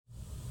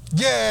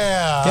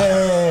Yeah!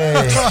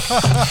 Yay!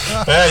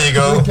 There you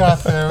go. We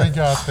got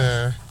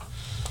there.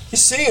 You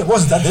see, it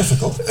wasn't that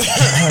difficult.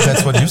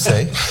 That's what you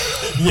say.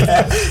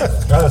 Yeah.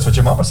 Well, that's what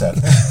your mama said.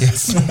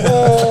 Yes.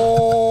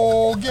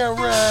 Oh, get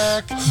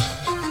wrecked.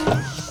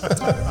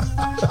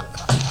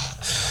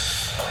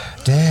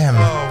 Damn.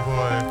 Oh,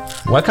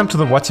 boy. Welcome to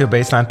the What's Your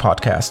Baseline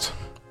podcast.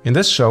 In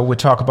this show, we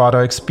talk about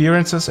our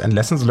experiences and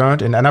lessons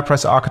learned in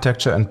enterprise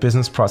architecture and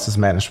business process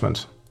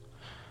management.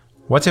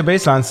 What's Your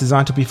Baseline is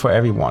designed to be for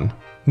everyone.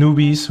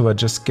 Newbies who are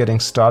just getting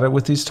started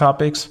with these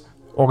topics,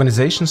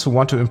 organizations who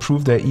want to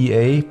improve their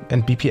EA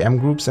and BPM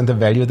groups and the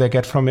value they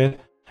get from it,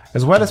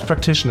 as well as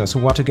practitioners who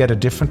want to get a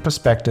different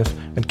perspective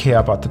and care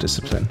about the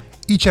discipline.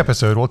 Each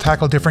episode will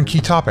tackle different key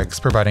topics,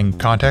 providing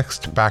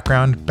context,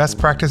 background, best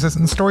practices,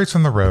 and stories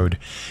from the road,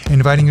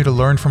 inviting you to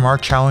learn from our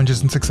challenges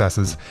and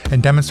successes,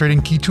 and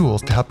demonstrating key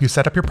tools to help you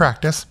set up your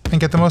practice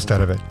and get the most out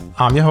of it.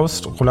 I'm your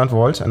host, Roland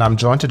Wolt, and I'm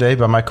joined today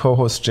by my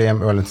co-host, JM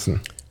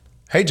Erlinson.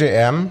 Hey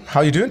JM, how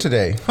you doing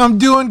today? I'm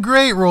doing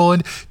great,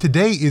 Roland.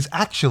 Today is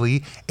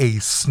actually a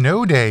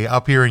snow day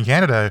up here in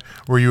Canada.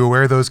 Were you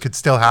aware those could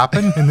still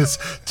happen in this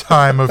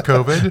time of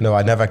COVID? No,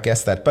 I never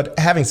guessed that. But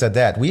having said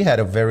that, we had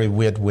a very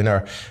weird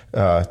winter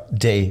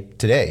day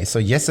today. So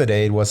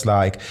yesterday it was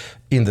like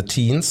in the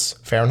teens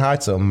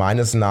Fahrenheit, so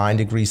minus 9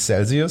 degrees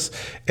Celsius.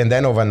 And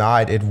then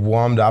overnight it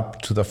warmed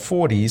up to the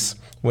 40s,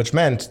 which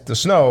meant the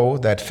snow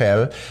that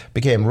fell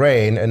became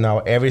rain. And now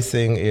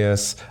everything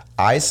is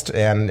iced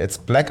and it's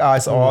black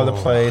ice all the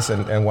place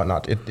and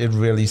whatnot. It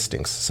really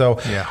stinks. So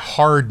yeah,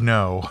 hard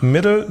no.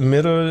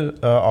 Middle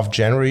of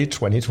January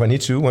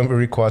 2022 when we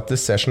record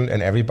this session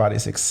and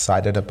everybody's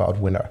excited about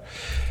winter.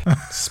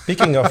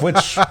 Speaking of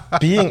which,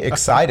 being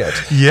excited.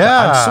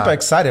 Yeah. I'm super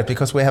excited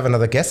because we have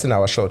another guest in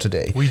our show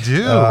today. We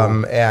do.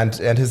 And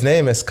his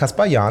name is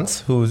Caspar,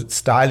 who's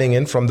styling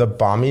in from the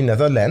balmy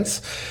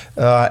Netherlands.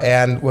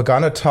 And we're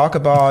going to talk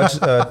about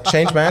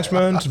change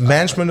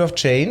management of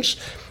change.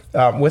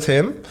 With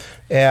him,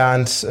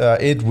 and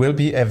it will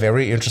be a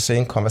very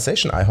interesting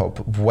conversation, I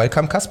hope.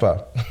 Welcome,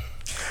 Caspar.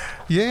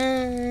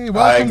 Yay!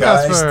 Welcome, Hi,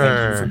 guys. Caspar.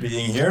 Thank you for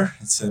being here.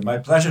 It's my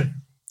pleasure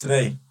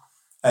today.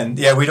 And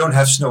yeah, we don't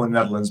have snow in the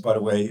Netherlands, by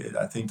the way.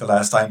 I think the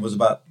last time was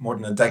about more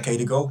than a decade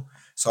ago.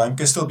 So I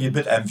can still be a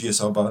bit envious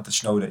about the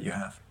snow that you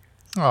have.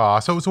 Aw,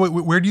 so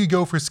where do you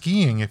go for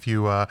skiing if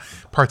you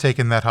partake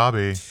in that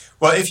hobby?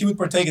 Well, if you would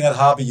partake in that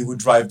hobby, you would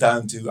drive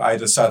down to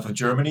either south of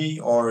Germany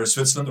or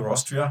Switzerland or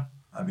Austria.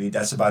 I mean,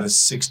 that's about a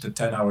 6 to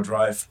 10 hour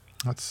drive,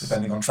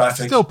 depending on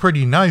traffic. Still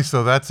pretty nice,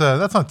 though. That's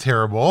not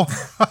terrible.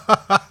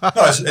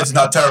 No, it's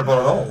not terrible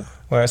at all.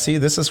 Well, see,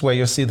 this is where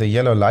you see the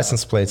yellow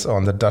license plates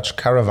on the Dutch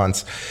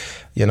caravans,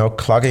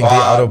 clogging the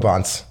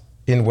autobahns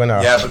in winter.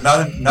 Yeah, but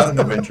not in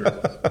the winter.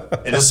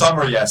 In the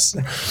summer, yes.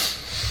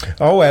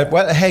 Oh,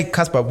 well, hey,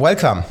 Caspar,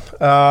 welcome.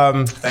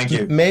 Thank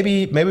you.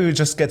 Maybe we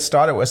just get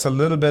started with a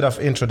little bit of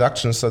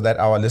introduction so that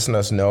our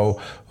listeners know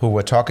who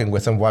we're talking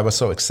with and why we're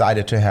so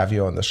excited to have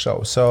you on the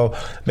show. So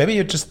maybe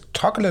you just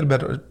talk a little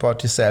bit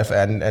about yourself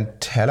and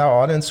tell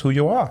our audience who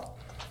you are.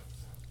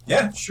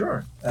 Yeah,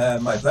 sure.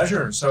 My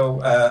pleasure. So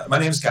my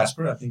name is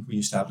Caspar. I think we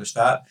established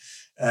that.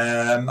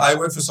 I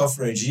work for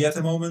Software AG at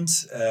the moment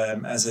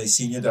as a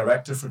senior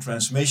director for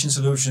transformation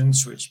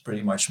solutions, which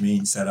pretty much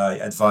means that I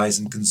advise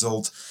and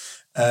consult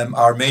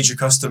our major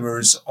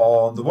customers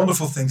on the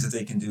wonderful things that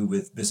they can do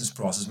with business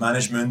process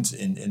management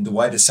in the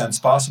widest sense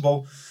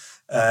possible.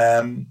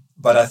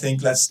 But I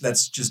think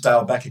let's just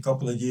dial back a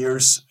couple of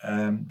years.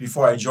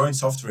 Before I joined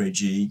Software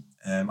AG,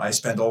 I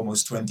spent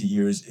almost 20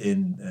 years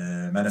in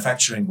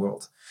manufacturing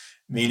world,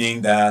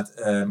 meaning that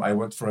I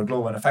worked for a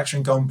global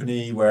manufacturing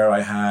company where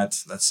I had,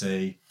 let's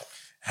say,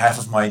 half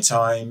of my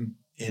time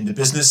in the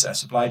business as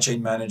supply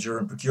chain manager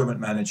and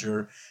procurement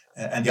manager,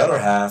 and the other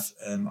half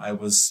I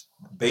was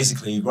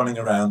basically running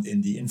around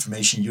in the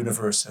information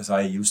universe, as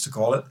I used to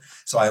call it.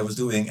 So I was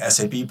doing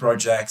SAP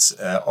projects,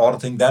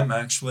 auditing them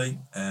actually.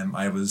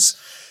 I was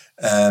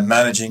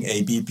managing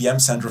a BPM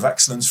center of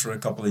excellence for a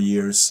couple of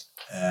years.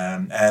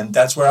 And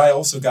that's where I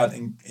also got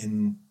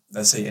in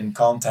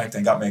contact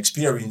and got my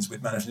experience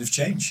with management of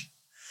change.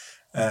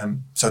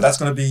 So that's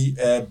going to be,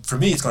 for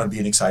me, it's going to be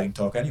an exciting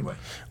talk anyway.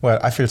 Well,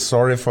 I feel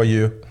sorry for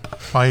you.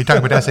 Oh, you're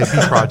talking about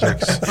SAP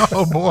projects.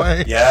 Oh,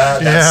 boy. Yeah,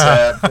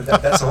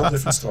 that's a whole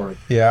different story.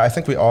 Yeah, I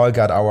think we all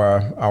got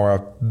our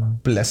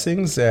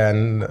blessings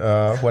and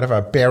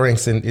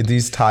bearings in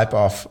these type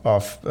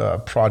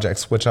of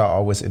projects, which are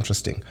always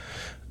interesting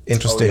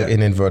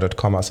in inverted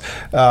commas.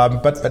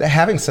 But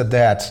having said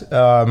that,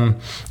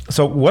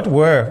 so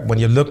when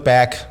you look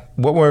back,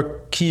 what were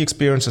key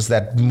experiences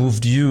that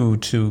moved you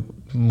to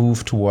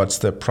move towards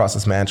the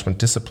process management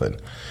discipline?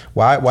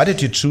 Why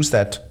did you choose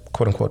that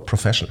quote unquote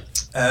profession?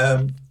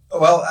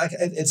 Well,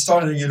 it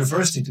started in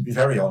university, to be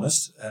very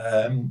honest.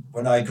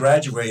 When I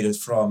graduated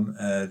from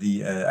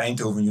the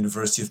Eindhoven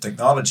University of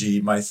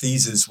Technology, my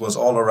thesis was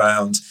all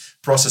around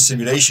process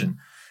simulation.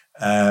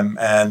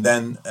 And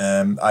then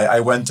I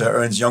went to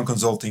Ernst Young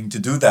Consulting to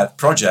do that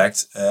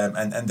project,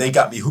 and they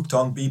got me hooked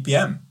on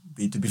BPM,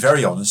 to be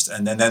very honest.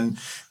 And then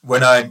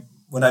when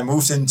I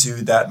moved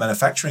into that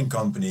manufacturing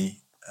company,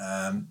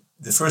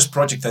 the first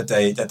project that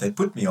they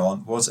put me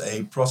on was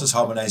a process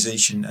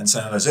harmonization and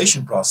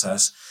standardization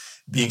process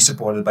being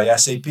supported by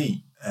SAP.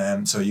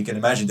 So you can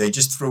imagine they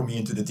just threw me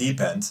into the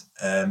deep end,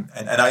 and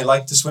I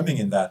liked the swimming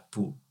in that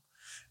pool,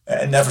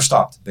 and never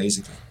stopped,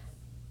 basically.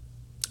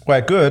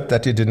 Well, good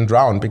that you didn't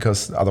drown,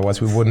 because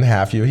otherwise we wouldn't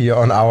have you here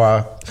on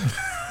our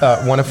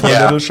wonderful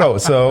little show.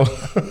 So.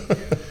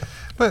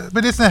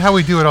 But isn't that how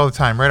we do it all the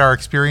time, right? Our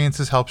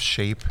experiences help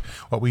shape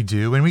what we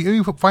do, and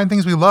we find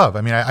things we love.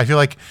 I mean, I feel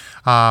like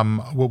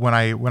when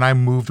I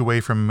moved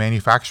away from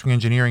manufacturing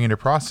engineering into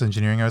process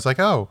engineering, I was like,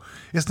 oh,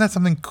 isn't that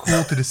something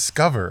cool to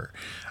discover?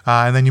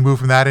 And then you move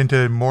from that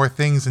into more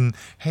things, and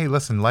hey,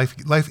 listen, life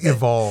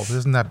evolves.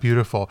 Isn't that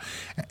beautiful?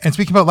 And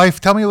speaking about life,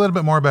 tell me a little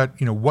bit more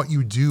about what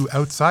you do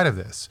outside of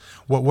this.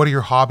 What are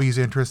your hobbies,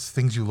 interests,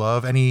 things you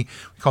love? We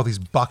call these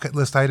bucket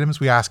list items.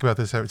 We ask about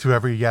this to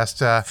every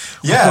guest.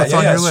 What's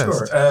on your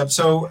list?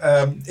 Sure.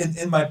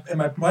 In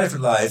my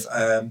private life,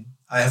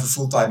 I have a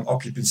full-time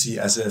occupancy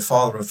as a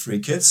father of 3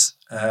 kids.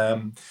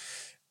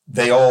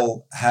 They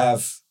all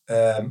have,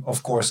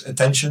 of course,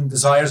 attention,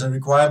 desires, and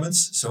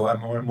requirements. So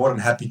I'm more than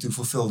happy to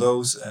fulfill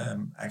those.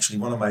 Actually,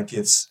 one of my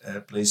kids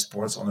plays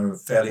sports on a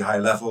fairly high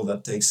level.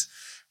 That takes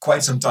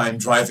quite some time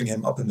driving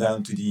him up and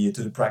down to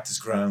the practice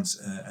grounds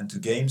and to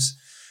games.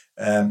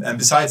 And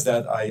besides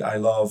that, I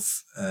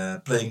love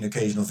playing an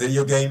occasional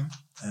video game.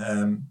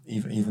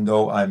 Even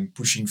though I'm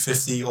pushing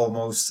 50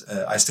 almost,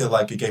 I still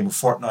like a game of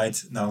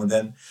Fortnite now and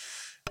then.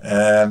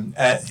 I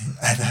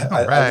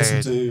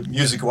listen to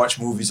music, watch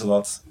movies a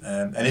lot.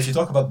 And if you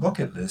talk about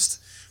bucket list,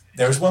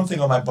 there's one thing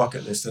on my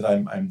bucket list that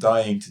I'm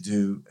dying to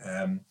do,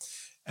 and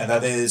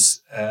that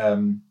is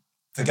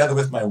together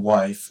with my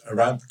wife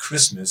around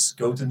Christmas,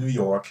 go to New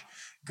York,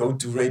 go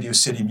to Radio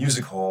City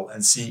Music Hall,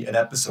 and see an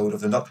episode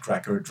of The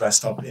Nutcracker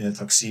dressed up in a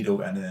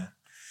tuxedo and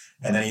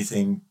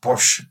anything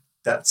posh.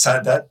 That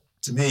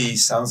to me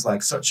sounds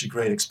like such a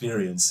great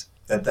experience.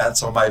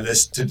 That's on my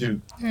list to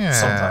do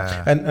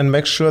sometime. And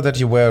make sure that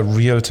you wear a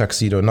real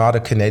tuxedo, not a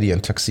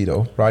Canadian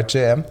tuxedo, right,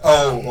 JM?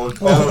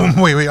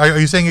 Wait, are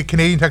you saying a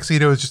Canadian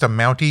tuxedo is just a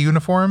Mountie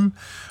uniform?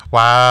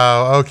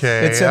 Wow,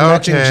 okay. It's a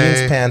matching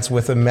jeans pants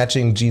with a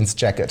matching jeans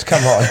jacket.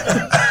 Come on.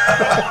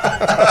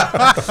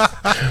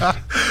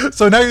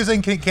 So now you're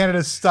saying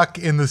Canada's stuck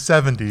in the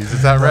 70s,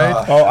 is that right?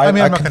 I'm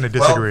not going to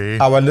disagree.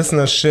 Well, our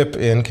listenership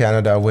in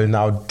Canada will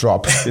now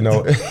drop,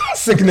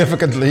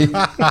 significantly.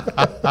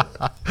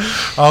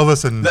 Oh,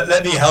 listen.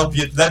 Let me help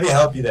you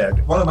there.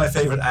 One of my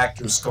favorite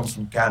actors comes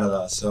from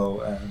Canada,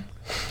 so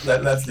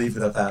let's leave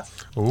it at that.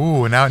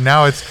 Ooh,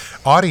 now it's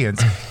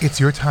audience. It's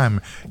your time.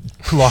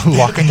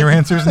 Lock in your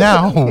answers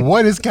now.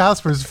 What is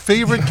Caspar's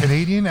favorite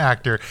Canadian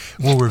actor?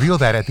 We'll reveal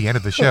that at the end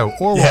of the show,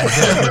 or we'll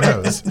forget. Who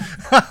knows?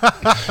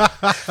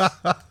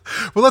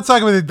 Well, let's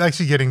talk about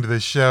actually getting to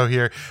this show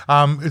here.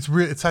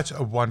 It's such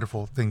a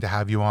wonderful thing to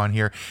have you on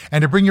here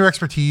and to bring your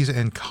expertise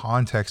and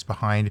context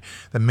behind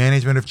the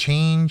management of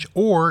change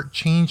or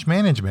change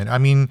management. I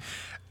mean,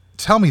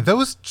 tell me,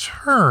 those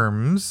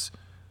terms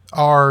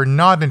are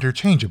not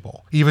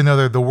interchangeable, even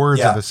though the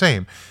words are the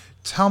same.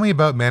 Tell me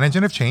about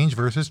management of change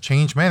versus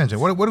change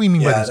management. What do we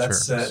mean by these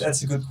terms?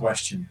 That's a good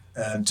question.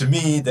 To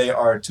me, they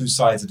are two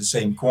sides of the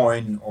same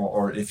coin,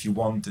 or if you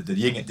want, the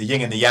yin and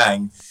the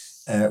yang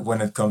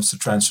when it comes to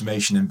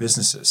transformation in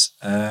businesses.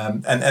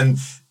 And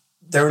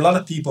there are a lot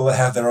of people that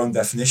have their own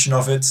definition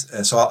of it.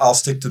 So I'll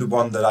stick to the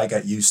one that I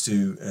got used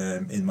to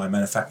in my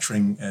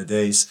manufacturing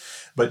days.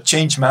 But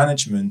change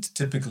management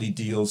typically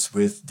deals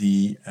with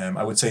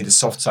I would say, the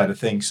soft side of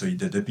things. So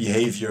the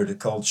behavior, the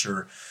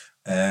culture,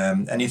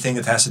 anything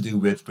that has to do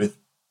with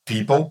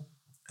people.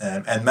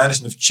 And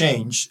management of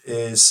change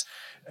is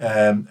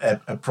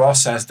a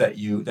process that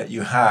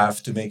you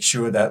have to make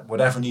sure that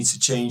whatever needs to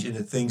change in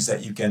the things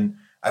that you can,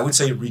 I would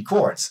say,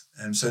 record.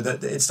 So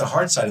that it's the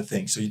hard side of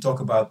things. So you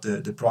talk about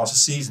the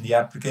processes and the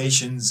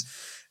applications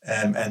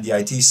and the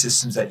IT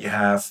systems that you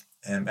have,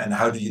 and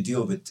how do you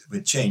deal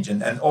with change.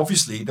 And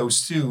obviously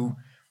those two,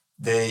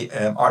 they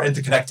are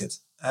interconnected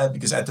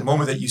because at the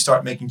moment that you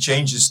start making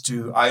changes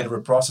to either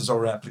a process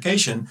or an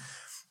application,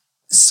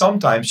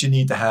 sometimes you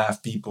need to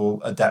have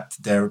people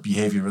adapt their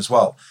behavior as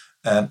well.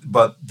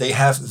 But they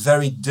have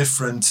very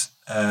different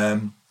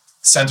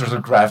centers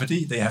of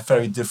gravity. They have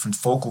very different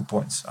focal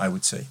points, I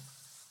would say.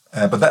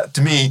 But that,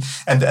 to me,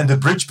 and the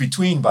bridge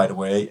between, by the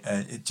way,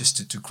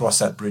 just to cross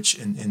that bridge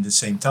in the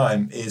same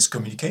time, is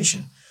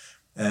communication.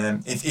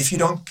 If you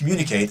don't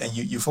communicate and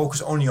you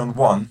focus only on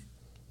one,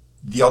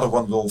 the other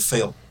one will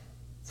fail.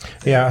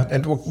 Yeah,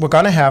 and we're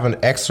going to have an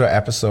extra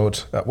episode,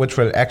 which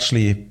will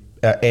actually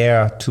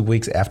air 2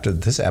 weeks after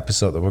this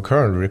episode that we're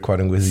currently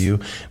recording with you,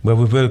 where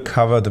we will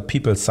cover the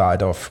people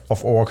side of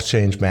org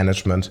change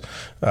management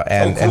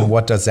and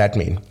what does that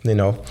mean,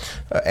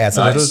 as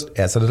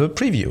a little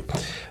preview.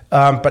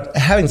 But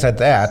having said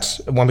that,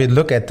 when we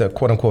look at the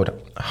quote-unquote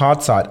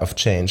hard side of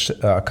change,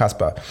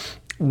 Caspar,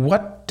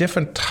 what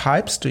different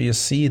types do you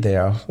see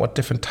there? What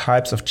different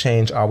types of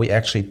change are we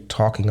actually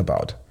talking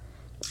about?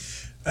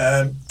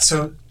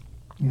 So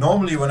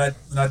normally when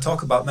I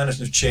talk about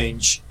management of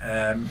change,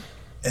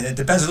 and it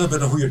depends a little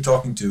bit on who you're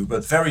talking to,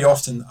 but very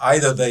often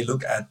either they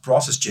look at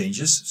process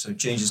changes, so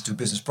changes to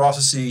business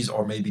processes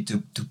or maybe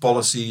to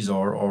policies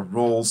or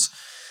roles.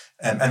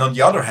 And on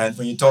the other hand,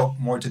 when you talk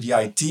more to the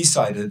IT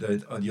side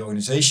of the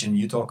organization,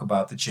 you talk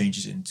about the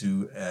changes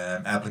into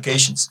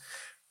applications.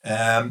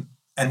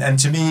 And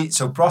to me,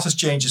 so process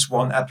change is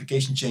one,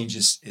 application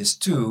changes is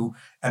two,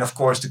 and of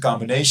course the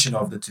combination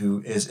of the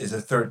two is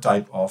a third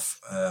type of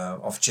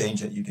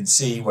change that you can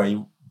see, where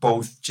you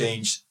both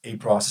change a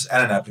process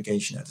and an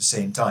application at the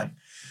same time.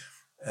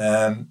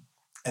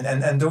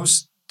 And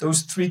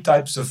those three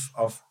types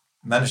of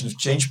management of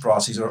change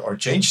processes or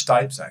change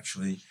types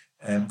actually,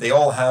 they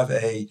all have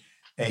a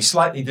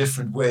slightly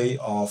different way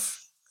of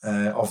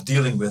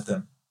dealing with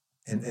them.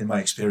 In my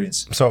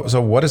experience.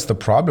 So what is the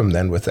problem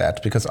then with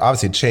that? Because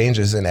obviously change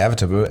is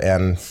inevitable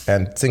and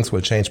things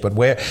will change. But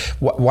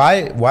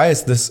why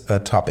is this a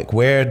topic?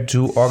 Where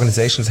do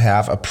organizations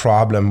have a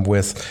problem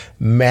with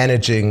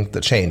managing the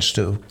change?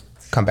 To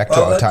come back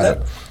to our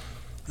title.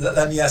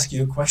 Let me ask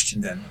you a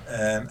question then.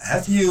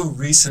 Have you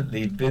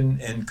recently been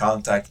in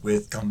contact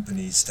with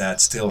companies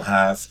that still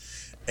have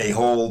a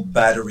whole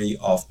battery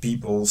of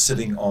people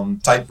sitting on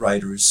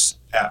typewriters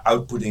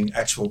outputting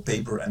actual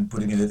paper and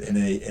putting it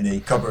in a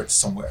cupboard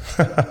somewhere?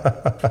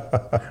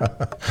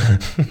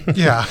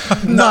 Yeah,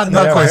 not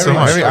quite so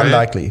much. Very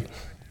unlikely.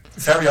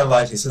 Very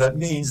unlikely. So that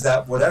means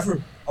that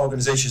whatever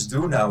organizations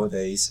do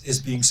nowadays is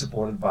being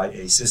supported by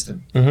a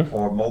system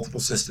or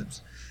multiple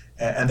systems.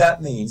 And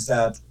that means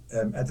that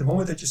at the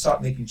moment that you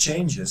start making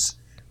changes,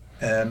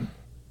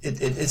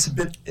 it's a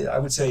bit, I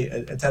would say,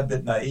 a tad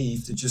bit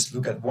naive to just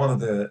look at one of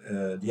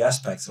the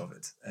aspects of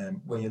it.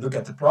 And when you look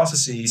at the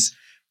processes,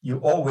 you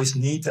always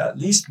need to at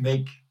least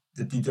make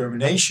the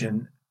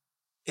determination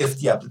if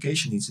the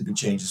application needs to be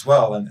changed as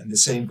well. And the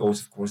same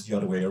goes, of course, the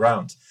other way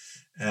around.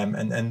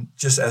 And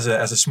just as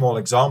a small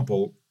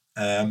example,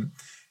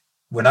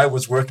 when I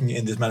was working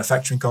in this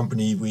manufacturing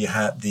company, we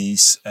had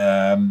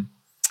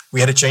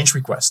a change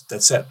request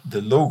that said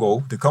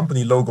the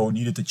company logo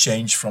needed to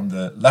change from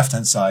the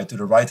left-hand side to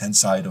the right-hand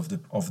side of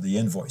the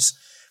invoice.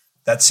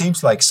 That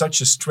seems like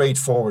such a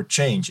straightforward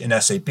change in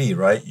SAP,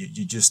 right?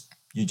 You just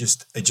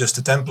adjust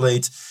the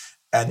template,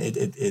 and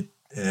it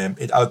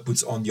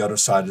outputs on the other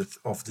side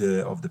of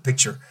the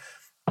picture.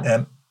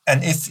 And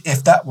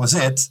if that was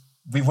it,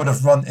 we would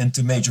have run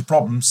into major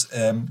problems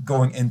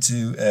going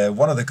into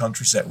one of the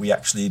countries that we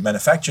actually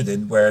manufactured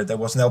in, where there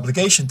was an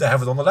obligation to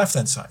have it on the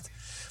left-hand side.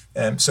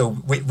 So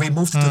we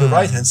moved to the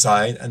right-hand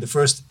side, and the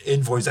first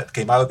invoice that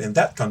came out in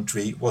that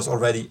country was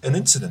already an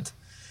incident.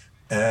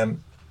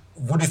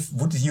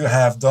 Would you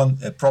have done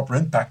a proper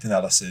impact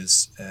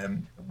analysis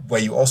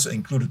where you also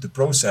included the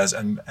process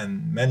and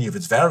many of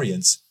its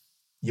variants?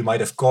 You might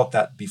have caught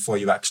that before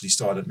you actually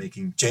started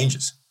making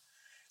changes.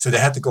 So they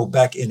had to go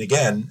back in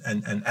again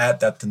and add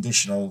that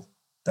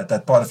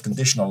part of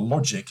conditional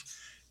logic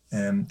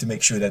to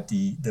make sure that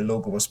the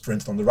logo was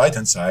printed on the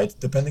right-hand side,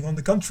 depending on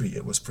the country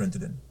it was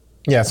printed in.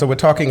 Yeah, so we're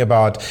talking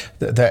about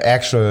the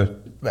actual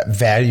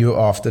value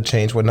of the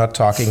change. We're not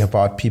talking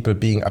about people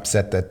being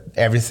upset that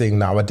everything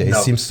nowadays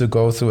seems to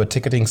go through a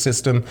ticketing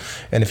system.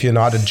 And if you're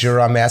not a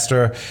Jira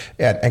master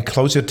and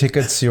close your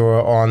tickets,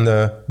 you're on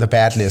the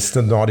bad list,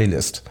 the naughty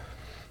list.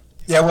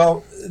 Yeah,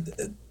 well,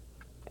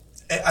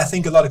 I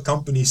think a lot of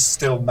companies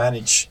still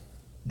manage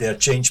their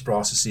change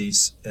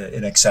processes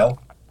in Excel,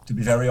 to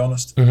be very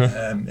honest.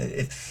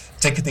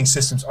 Ticketing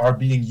systems are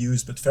being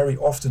used, but very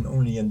often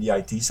only in the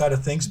IT side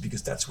of things,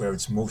 because that's where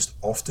it's most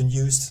often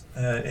used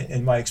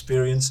in my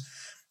experience.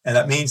 And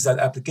that means that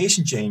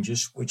application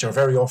changes, which are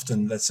very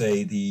often, let's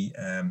say,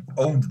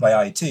 owned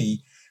by IT,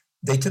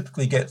 they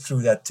typically get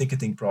through that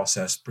ticketing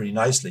process pretty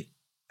nicely.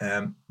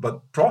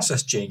 But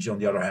process change, on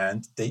the other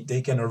hand,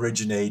 they can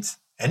originate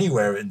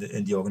anywhere in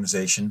the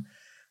organization,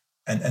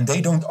 and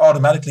they don't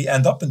automatically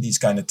end up in these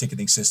kind of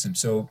ticketing systems.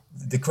 So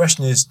the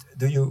question is,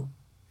 do you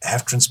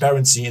have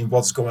transparency in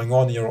what's going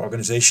on in your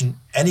organization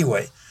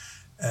anyway,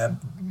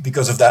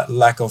 because of that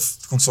lack of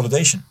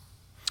consolidation?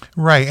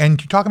 Right. And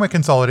talking about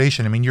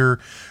consolidation, I mean, you're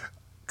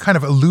kind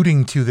of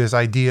alluding to this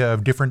idea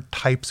of different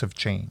types of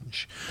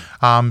change.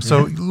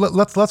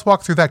 Let's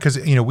walk through that, because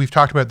we've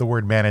talked about the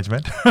word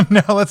management.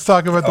 Now let's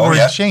talk about the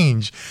word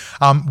change.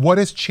 What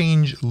does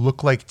change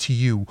look like to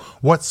you?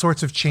 What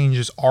sorts of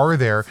changes are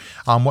there?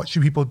 What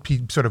should people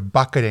be sort of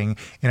bucketing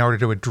in order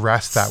to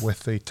address that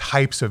with the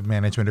types of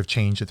management of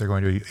change that they're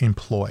going to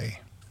employ?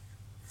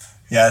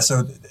 Yeah,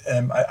 so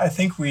I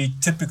think we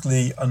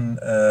typically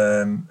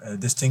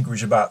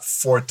distinguish about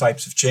 4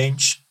 types of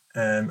change.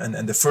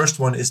 And the first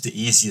one is the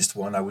easiest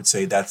one. I would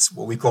say that's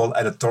what we call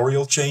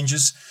editorial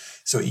changes.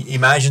 So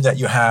imagine that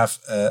you have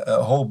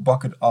a whole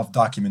bucket of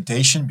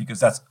documentation,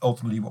 because that's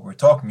ultimately what we're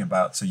talking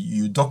about. So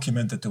you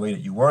documented the way that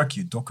you work,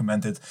 you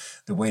documented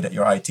the way that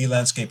your IT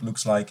landscape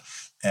looks like,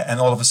 and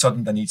all of a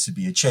sudden there needs to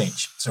be a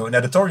change. So an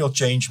editorial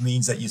change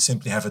means that you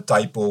simply have a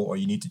typo or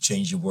you need to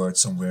change a word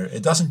somewhere.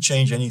 It doesn't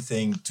change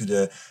anything to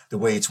the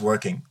way it's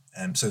working.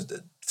 So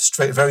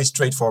very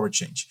straightforward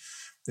change.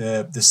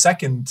 The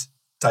second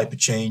type of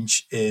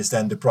change is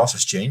then the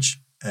process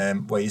change.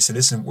 where you say,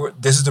 listen,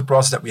 this is the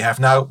process that we have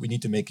now. We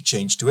need to make a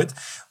change to it,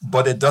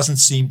 but it doesn't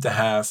seem to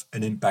have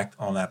an impact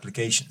on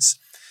applications.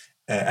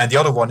 And the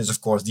other one is, of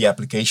course, the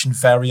application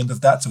variant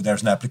of that. So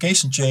there's an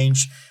application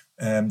change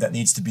that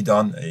needs to be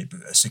done,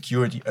 a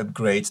security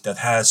upgrade that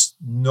has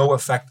no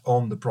effect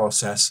on the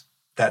process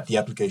that the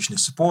application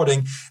is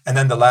supporting. And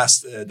then the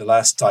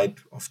last type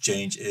of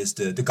change is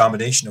the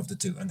combination of the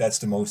two. And that's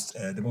the most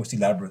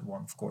elaborate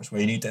one, of course,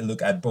 where you need to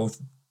look at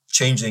both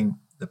changing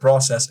the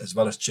process as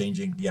well as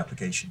changing the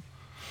application.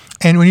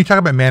 And when you talk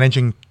about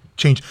managing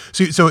change,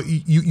 so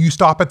you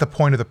stop at the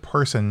point of the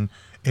person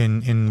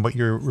in what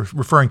you're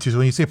referring to. So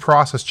when you say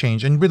process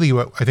change, and really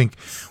what I think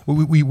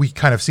we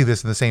kind of see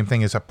this in the same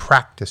thing as a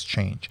practice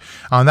change.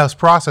 Those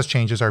process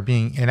changes are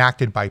being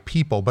enacted by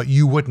people, but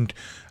you wouldn't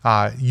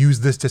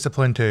use this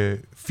discipline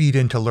to feed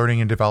into learning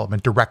and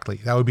development directly.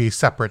 That would be a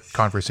separate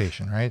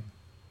conversation, right?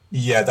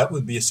 Yeah, that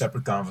would be a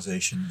separate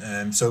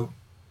conversation. So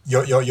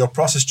your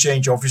process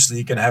change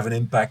obviously can have an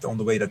impact on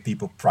the way that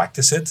people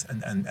practice it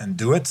and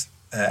do it.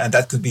 And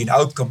that could be an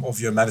outcome of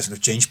your management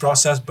of change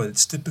process, but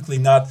it's typically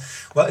not.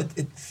 Well,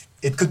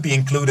 it could be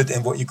included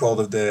in what you call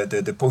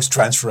the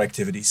post-transfer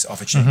activities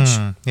of a change.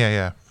 Mm-hmm.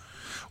 Yeah.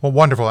 Well,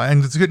 wonderful,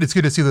 and it's good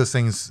to see those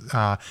things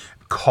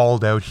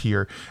called out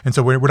here. And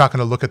so we're not going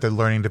to look at the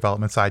learning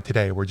development side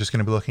today. We're just going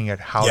to be looking at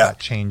how that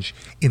change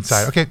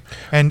inside. Okay,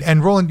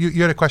 and Roland,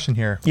 you had a question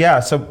here.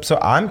 Yeah, so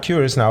I'm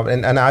curious now,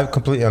 and I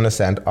completely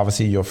understand.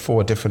 Obviously, your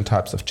 4 different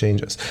types of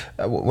changes.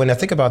 When I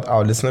think about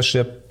our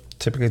listenership.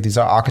 Typically, these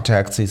are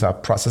architects, these are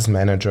process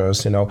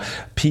managers,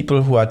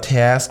 people who are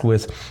tasked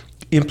with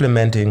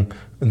implementing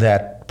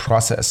that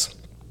process.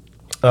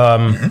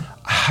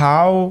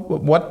 How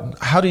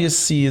do you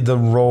see the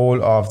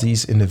role of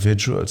these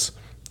individuals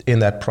in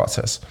that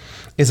process?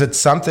 Is it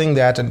something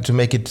that, and to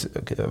make it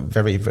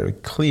very, very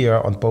clear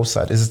on both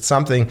sides, is it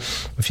something,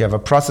 if you have a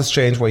process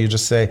change where you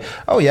just say,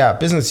 oh yeah,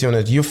 business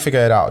unit, you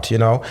figure it out,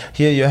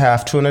 here you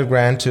have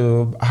 $200,000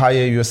 to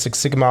hire your Six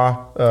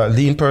Sigma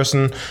lean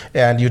person,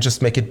 and you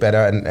just make it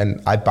better, and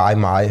I buy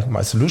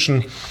my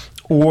solution?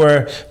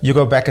 Or you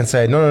go back and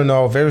say,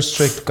 no, very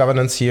strict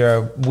governance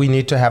here. We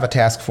need to have a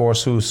task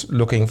force who's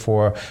looking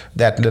for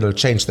that little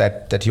change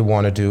that you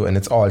want to do, and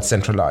it's all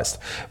centralized.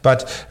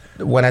 But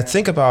when I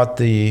think about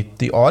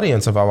the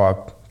audience of our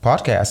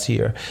podcast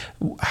here,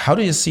 how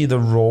do you see the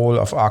role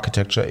of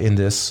architecture in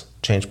this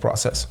change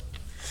process?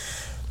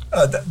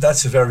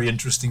 That's a very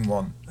interesting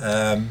one.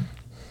 And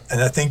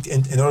I think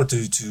in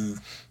order to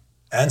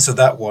answer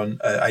that one,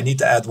 I need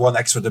to add one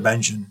extra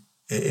dimension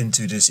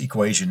into this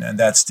equation, and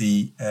that's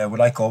the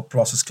what I call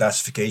process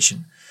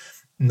classification.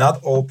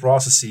 Not all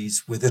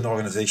processes within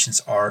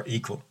organizations are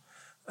equal.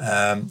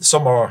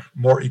 Some are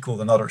more equal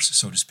than others,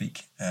 so to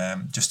speak,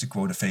 just to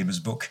quote a famous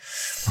book.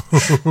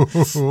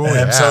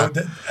 So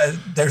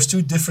there's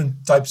 2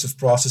 different types of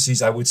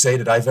processes, I would say,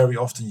 that I very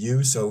often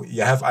use. So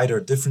you have either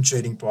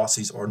differentiating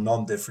processes or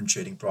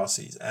non-differentiating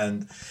processes.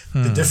 And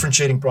the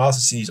differentiating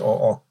processes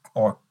or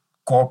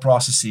core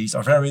processes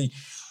are very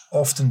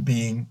often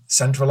being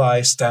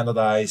centralized,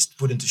 standardized,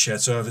 put into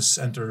shared service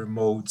center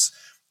modes.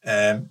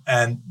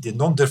 And the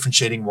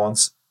non-differentiating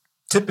ones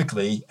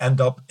typically end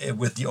up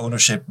with the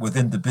ownership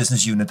within the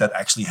business unit that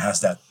actually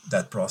has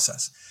that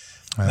process.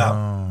 Oh.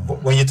 Now,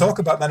 when you talk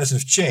about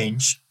management of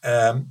change,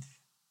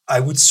 I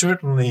would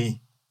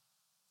certainly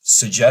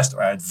suggest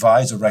or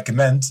advise or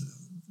recommend,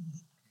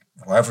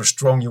 however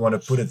strong you want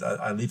to put it,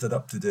 I leave that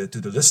up to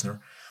the listener,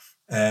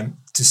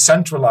 to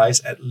centralize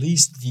at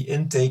least the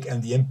intake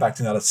and the impact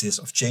analysis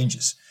of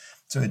changes.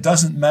 So it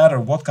doesn't matter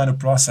what kind of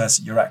process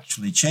you're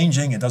actually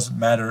changing. It doesn't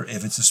matter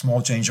if it's a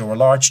small change or a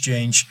large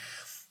change.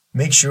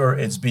 Make sure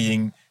it's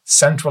being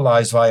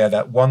centralized via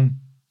that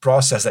one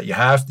process that you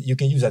have. You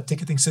can use that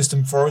ticketing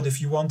system for it if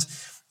you want,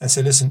 and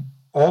say, listen,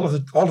 all of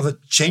the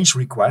change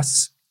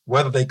requests,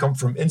 whether they come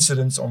from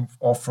incidents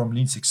or from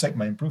Lean Six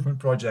Sigma improvement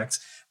projects,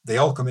 they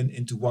all come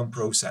into one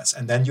process.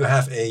 And then you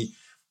have a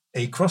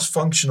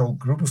cross-functional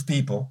group of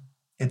people.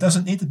 It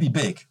doesn't need to be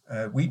big.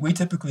 We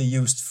typically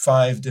used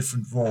 5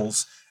 different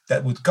roles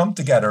that would come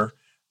together,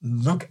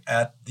 look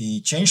at the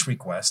change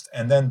request,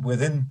 and then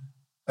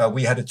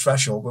we had a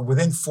threshold, but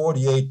within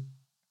 48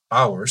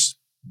 hours,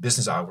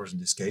 business hours in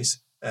this case,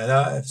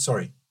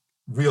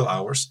 real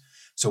hours.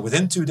 So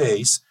within 2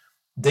 days,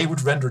 they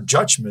would render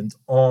judgment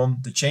on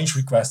the change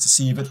request to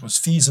see if it was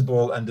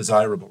feasible and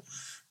desirable.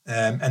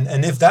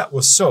 And if that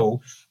was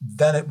so,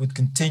 then it would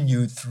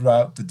continue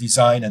throughout the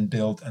design and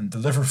build and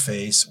deliver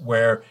phase,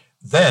 where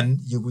then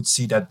you would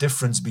see that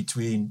difference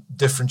between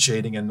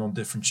differentiating and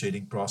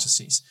non-differentiating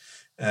processes.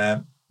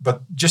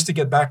 But just to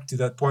get back to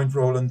that point,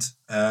 Roland,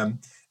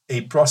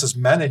 a process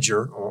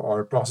manager or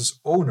a process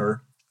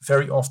owner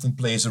very often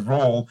plays a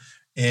role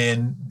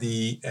in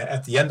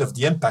at the end of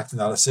the impact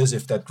analysis.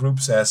 If that group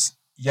says,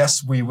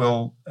 yes, we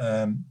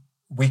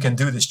can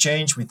do this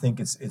change, we think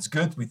it's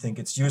good, we think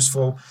it's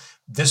useful,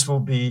 this will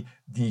be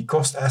the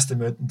cost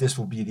estimate, this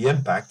will be the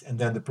impact, and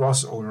then the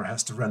process owner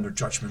has to render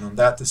judgment on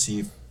that to see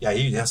if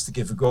he has to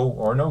give a go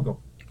or no go.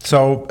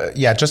 So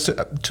just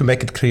to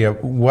make it clear,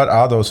 what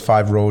are those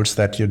 5 roles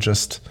that you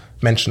just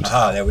mentioned.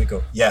 There we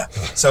go. Yeah.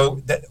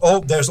 So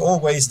there's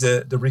always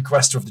the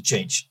requester of the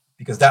change,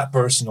 because that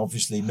person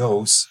obviously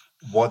knows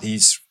what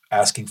he's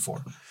asking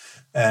for.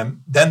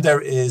 Then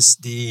there is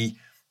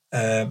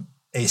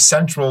a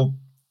central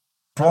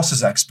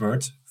process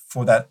expert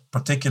for that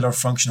particular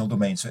functional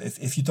domain. So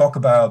if you talk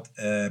about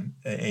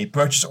a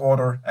purchase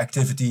order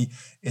activity,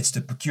 it's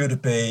the procure to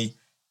pay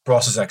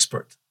process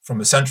expert from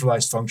a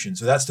centralized function.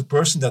 So that's the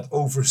person that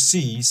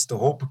oversees the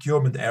whole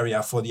procurement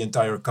area for the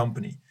entire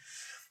company.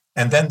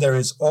 And then there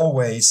is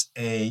always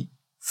a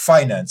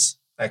finance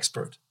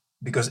expert,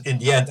 because in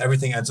the end,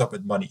 everything ends up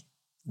with money,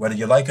 whether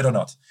you like it or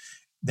not.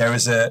 There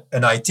is an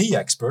IT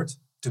expert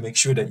to make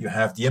sure that you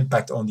have the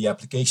impact on the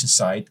application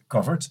side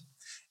covered.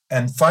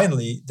 And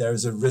finally, there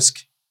is a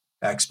risk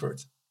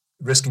expert,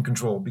 risk and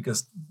control,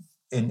 because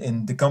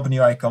in the company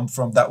I come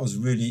from, that was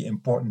really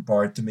important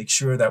part, to make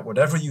sure that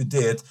whatever you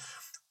did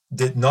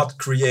not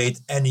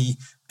create any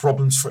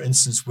problems, for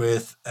instance,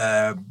 with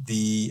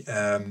the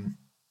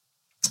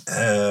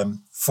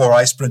 4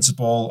 eyes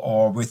principle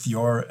or with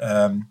your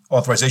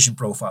authorization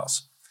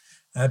profiles.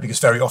 Because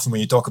very often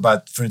when you talk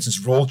about, for instance,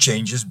 role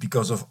changes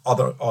because of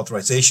other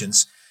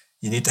authorizations,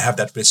 you need to have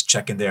that risk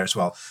check in there as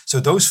well. So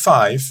those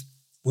 5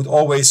 would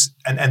always,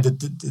 and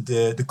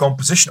the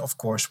composition, of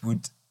course,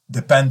 would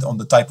depend on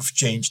the type of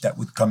change that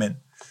would come in.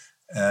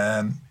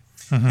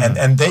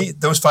 And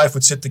those 5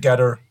 would sit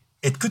together.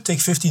 It could take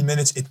 15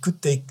 minutes, it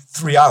could take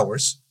 3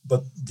 hours,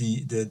 but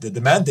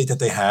the mandate that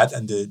they had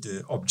and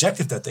the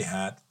objective that they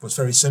had was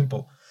very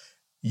simple.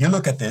 You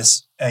look at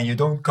this and you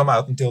don't come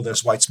out until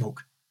there's white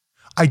smoke.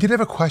 I did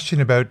have a question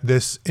about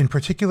this in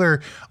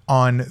particular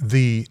on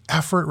the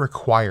effort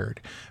required,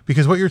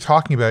 because what you're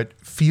talking about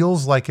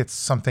feels like it's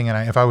something,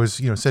 and if I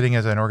was, sitting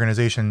as an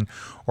organization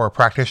or a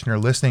practitioner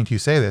listening to you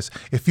say this,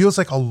 it feels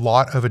like a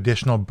lot of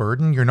additional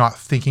burden you're not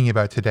thinking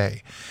about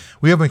today.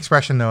 We have an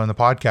expression though in the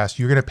podcast,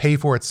 you're going to pay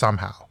for it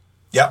somehow.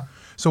 Yeah.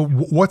 So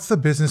what's the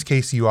business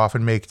case you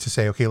often make to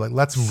say, okay,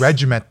 let's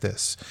regiment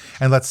this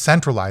and let's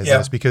centralize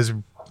this, because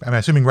I'm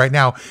assuming right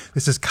now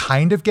this is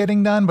kind of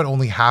getting done, but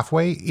only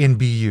halfway in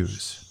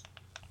BUs.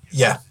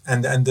 Yeah,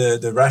 and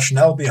the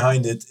rationale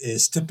behind it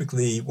is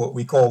typically what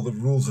we call the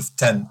rules of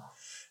 10,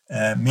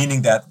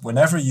 meaning that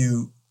whenever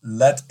you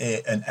let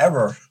an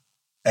error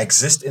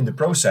exist in the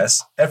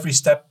process, every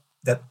step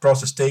that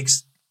process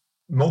takes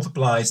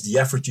multiplies the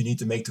effort you need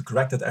to make to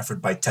correct that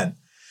effort by 10.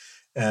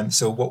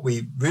 So what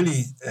we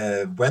really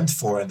went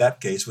for in that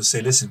case was say,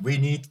 listen, we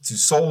need to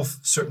solve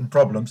certain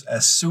problems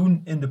as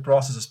soon in the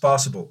process as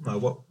possible. Now,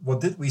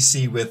 what did we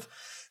see with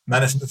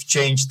management of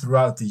change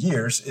throughout the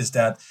years is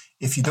that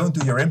if you don't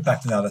do your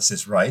impact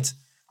analysis right,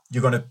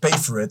 you're going to pay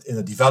for it in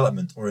the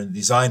development or in the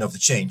design of the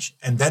change.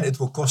 And then it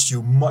will cost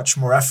you much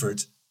more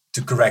effort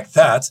to correct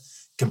that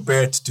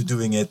compared to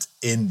doing it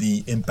in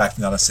the impact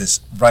analysis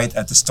right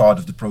at the start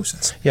of the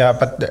process. Yeah,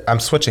 but I'm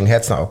switching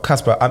heads now.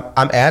 Caspar,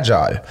 I'm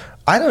agile.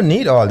 I don't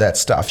need all that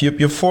stuff.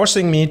 You're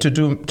forcing me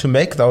to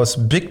make those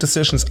big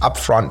decisions up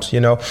front.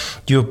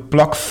 You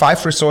block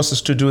 5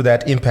 resources to do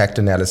that impact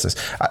analysis.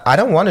 I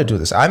don't want to do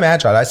this. I'm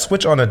agile. I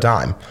switch on a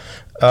dime.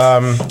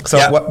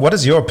 What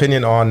is your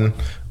opinion on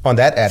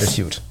that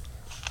attitude?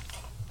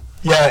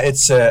 Yeah,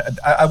 it's.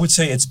 I would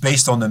say it's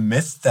based on the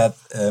myth that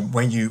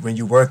when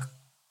you work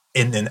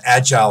in an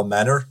agile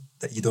manner,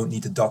 that you don't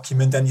need to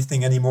document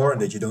anything anymore,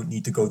 and that you don't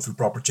need to go through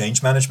proper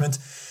change management.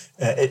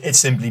 It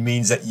simply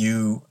means that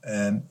you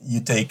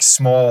take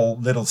small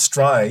little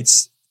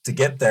strides to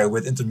get there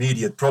with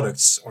intermediate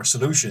products or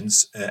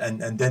solutions,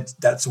 and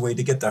that's a way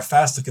to get there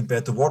faster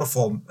compared to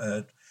waterfall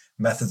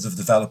methods of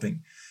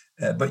developing.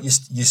 But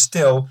you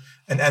still,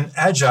 and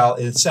agile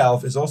in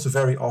itself is also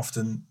very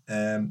often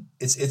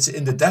it's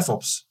in the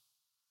DevOps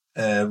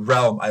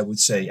realm, I would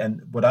say.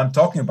 And what I'm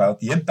talking about,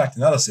 the impact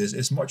analysis,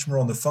 is much more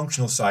on the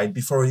functional side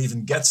before it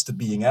even gets to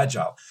being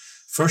agile.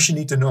 First, you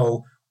need to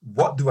know,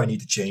 what do I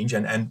need to change,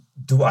 and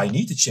do I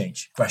need to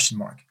change? ?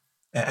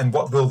 And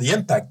what will the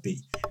impact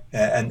be?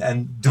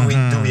 And do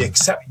we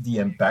accept the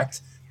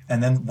impact?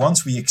 And then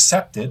once we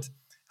accept it,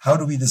 how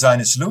do we design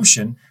a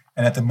solution?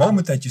 And at the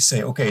moment that you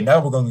say, okay, now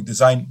we're going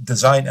to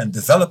design and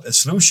develop a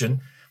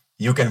solution,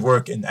 you can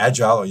work in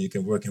agile or you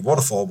can work in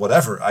waterfall,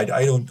 whatever.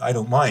 I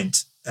don't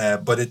mind.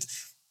 But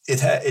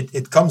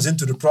it comes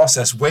into the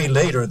process way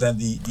later than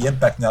the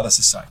impact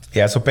analysis side.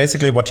 Yeah. So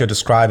basically, what you're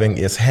describing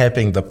is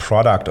helping the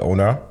product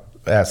owner,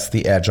 as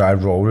the agile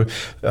role,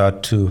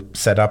 to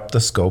set up the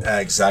scope.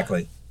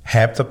 Exactly.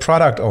 Help the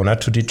product owner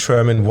to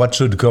determine what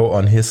should go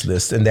on his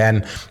list, and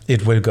then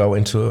it will go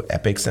into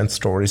epics and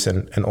stories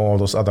and all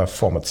those other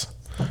formats.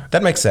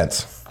 That makes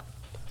sense.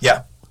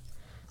 Yeah,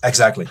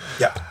 exactly.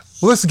 Yeah.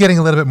 Well, this is getting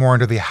a little bit more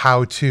into the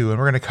how-to, and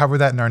we're going to cover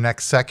that in our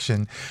next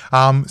section.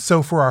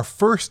 So for our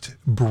first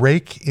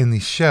break in the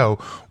show,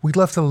 we'd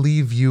love to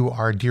leave you,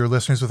 our dear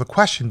listeners, with a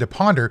question to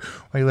ponder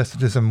while you listen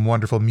to some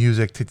wonderful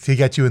music to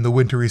get you in the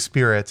wintry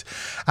spirit.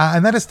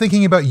 And that is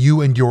thinking about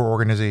you and your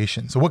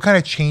organization. So what kind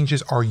of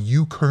changes are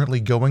you currently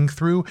going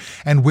through,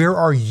 and where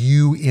are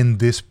you in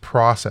this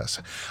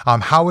process?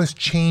 How is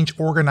change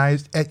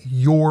organized at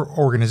your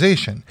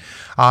organization?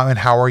 And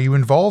how are you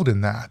involved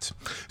in that?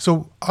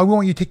 So I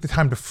want you to take the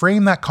time to frame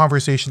that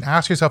conversation,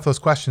 ask yourself those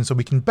questions so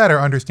we can better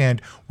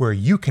understand where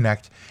you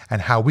connect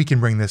and how we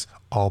can bring this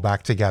all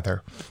back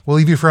together. We'll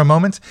leave you for a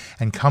moment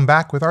and come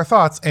back with our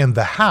thoughts and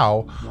the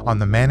how on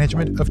the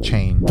management of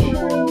change.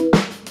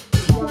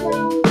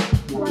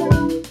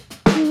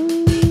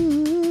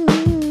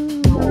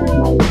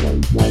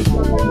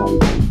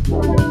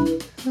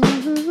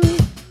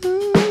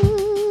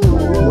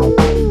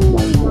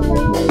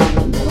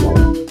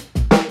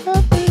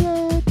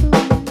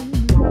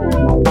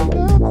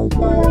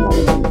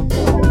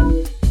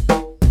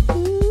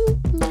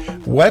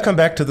 Welcome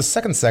back to the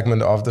second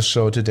segment of the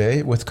show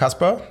today with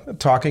Caspar,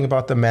 talking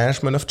about the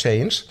management of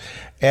change.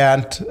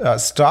 And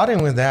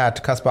starting with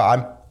that, Caspar,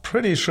 I'm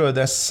pretty sure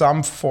there's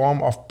some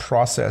form of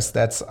process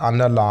that's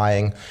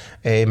underlying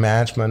a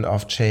management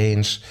of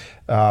change,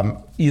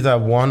 either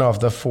one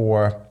of the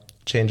four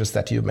changes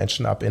that you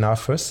mentioned up in our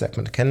first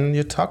segment. Can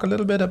you talk a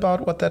little bit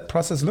about what that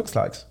process looks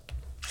like?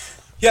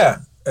 Yeah,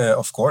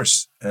 of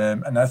course.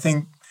 And I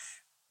think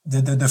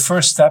the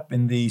first step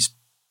in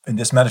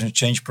this management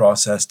change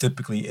process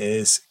typically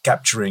is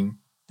capturing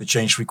the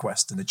change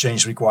request and the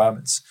change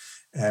requirements.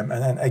 And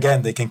then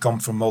again, they can come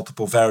from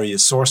multiple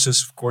various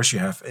sources. Of course, you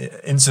have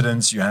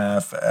incidents, you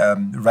have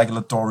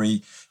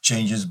regulatory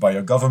changes by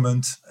your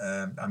government.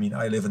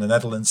 I live in the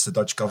Netherlands. The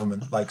Dutch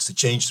government likes to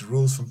change the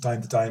rules from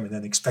time to time and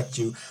then expect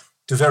you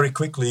to very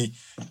quickly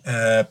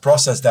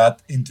process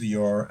that into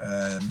your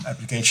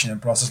application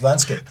and process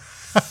landscape.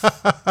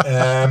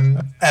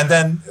 And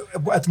then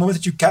at the moment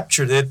that you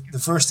captured it, the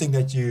first thing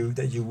that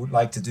you would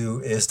like to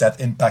do is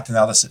that impact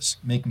analysis,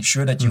 making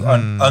sure that you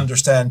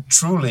understand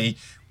truly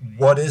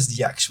what is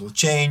the actual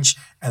change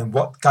and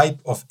what type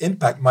of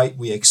impact might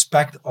we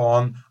expect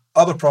on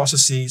other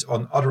processes,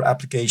 on other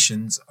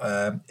applications,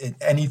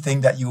 anything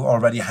that you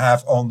already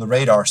have on the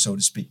radar, so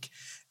to speak.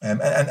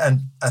 And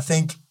I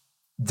think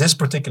this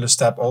particular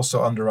step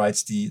also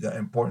underwrites the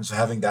importance of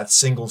having that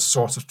single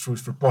source of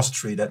truth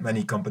repository that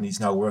many companies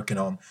now working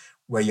on,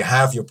 where you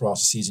have your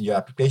processes and your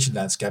application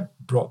landscape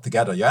brought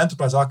together. Your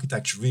enterprise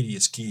architecture really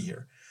is key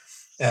here.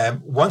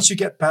 Once you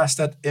get past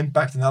that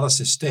impact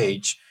analysis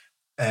stage,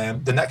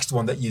 the next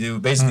one that you do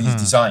basically is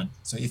design.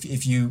 So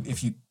if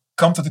you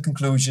come to the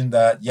conclusion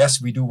that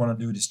yes, we do want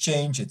to do this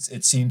change,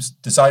 it seems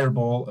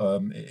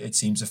desirable, it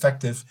seems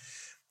effective,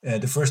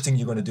 the first thing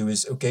you're going to do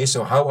is, okay,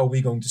 so how are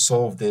we going to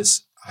solve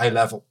this high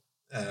level,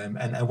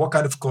 and what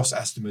kind of cost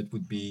estimate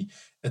would be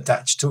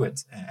attached to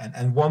it?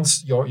 And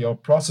once your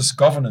process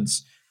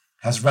governance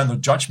has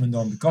rendered judgment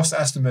on the cost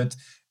estimate,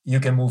 you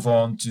can move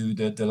on to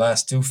the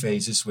last two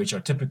phases, which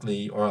are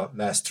typically, or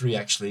last three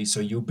actually.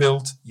 So you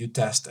build, you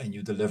test, and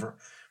you deliver.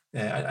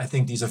 I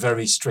think these are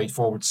very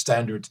straightforward,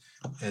 standard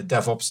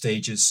DevOps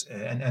stages.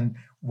 And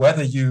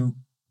whether you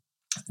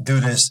do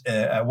this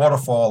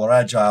waterfall or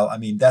agile,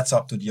 that's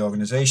up to the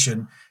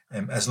organization,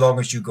 as long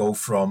as you go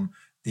from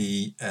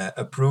the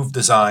approved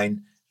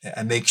design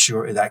and make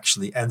sure it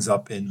actually ends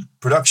up in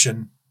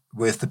production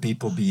with the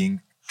people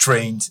being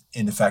trained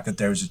in the fact that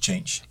there is a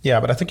change. Yeah,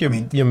 but I think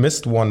you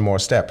missed one more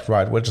step,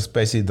 right? Which is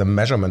basically the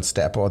measurement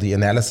step or the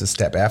analysis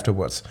step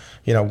afterwards.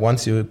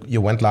 Once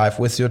you went live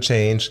with your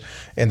change,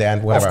 and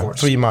then whatever,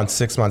 3 months,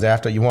 6 months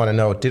after, you want to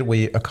know, did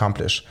we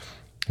accomplish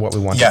what we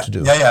wanted to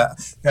do? Yeah,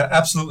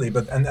 absolutely.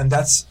 But and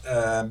that's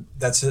an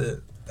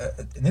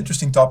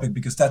interesting topic,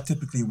 because that's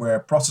typically where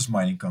process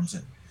mining comes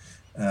in.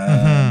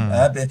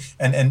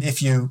 And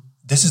if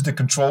this is the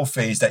control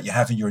phase that you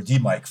have in your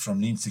DMIC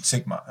from Lean Six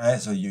Sigma.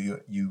 So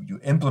you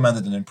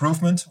implemented an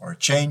improvement or a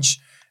change.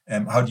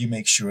 How do you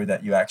make sure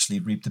that you actually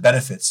reap the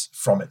benefits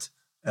from it?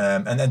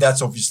 And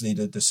that's obviously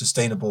the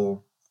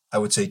sustainable, I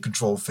would say,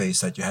 control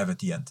phase that you have at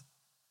the end.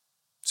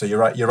 So you're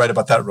right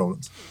about that,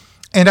 Roland.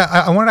 And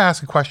I wanted to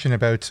ask a question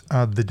about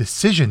the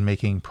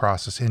decision-making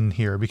process in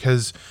here,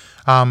 because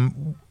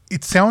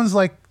it sounds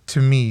like to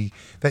me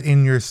that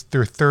in your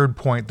third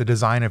point, the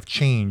design of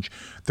change,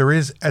 there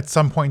is at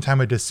some point in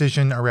time a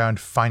decision around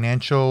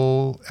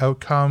financial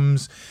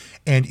outcomes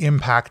and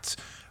impacts.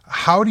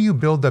 How do you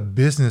build a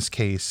business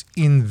case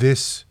in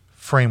this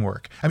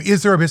framework?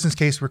 Is there a business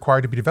case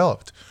required to be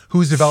developed?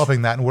 Who's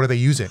developing that, and what are they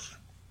using?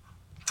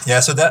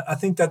 Yeah, so I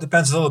think that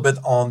depends a little bit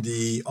on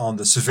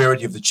the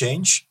severity of the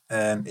change.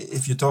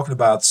 If you're talking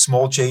about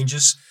small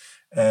changes,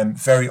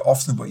 very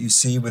often what you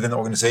see within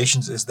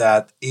organizations is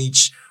that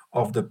each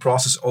of the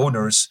process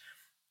owners,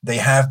 they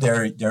have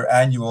their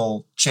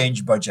annual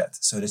change budget.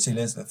 So they say,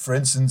 for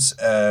instance,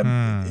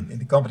 in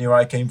the company where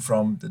I came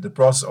from, the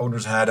process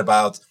owners had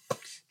about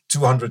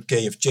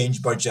 200K of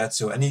change budget.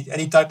 So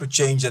any type of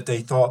change that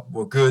they thought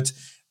were good,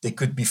 they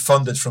could be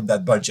funded from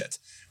that budget.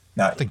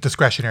 Now, like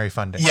discretionary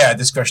funding. Yeah,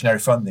 discretionary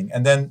funding.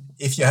 And then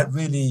if you had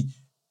really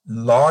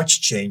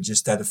large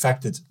changes that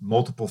affected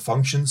multiple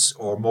functions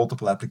or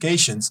multiple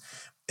applications,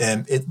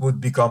 it would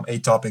become a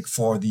topic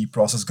for the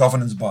process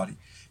governance body.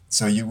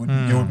 So you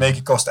would make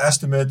a cost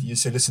estimate. You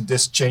say, listen,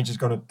 this change is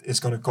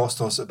gonna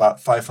cost us about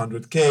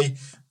 500K,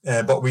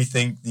 but we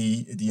think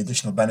the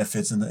additional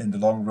benefits in the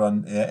long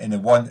run in a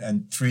 1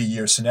 and 3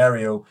 year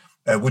scenario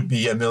would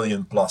be $1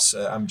 million plus.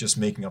 I'm just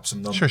making up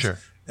some numbers. Sure.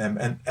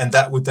 And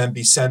that would then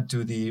be sent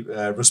to the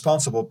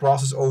responsible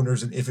process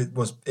owners. And if it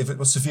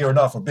was severe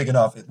enough or big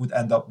enough, it would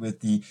end up with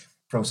the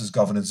process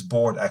governance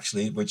board,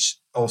 actually, which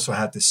also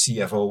had the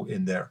CFO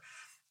in there.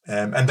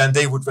 And then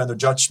they would render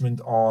judgment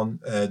on,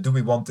 do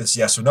we want this,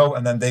 yes or no?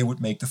 And then they would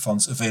make the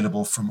funds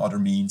available from other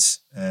means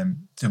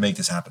to make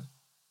this happen.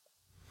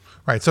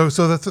 Right. So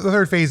the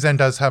third phase then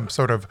does have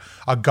sort of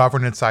a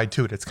governance side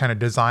to it. It's kind of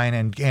design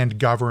and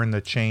govern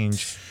the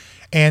change.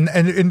 And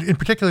in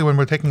particularly when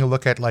we're taking a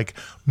look at like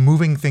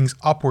moving things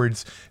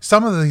upwards,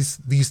 some of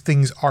these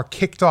things are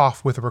kicked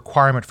off with a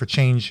requirement for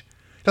change.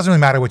 It doesn't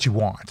really matter what you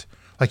want.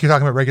 Like you're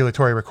talking about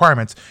regulatory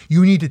requirements,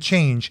 you need to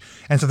change.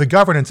 And so the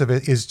governance of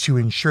it is to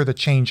ensure the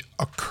change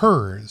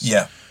occurs.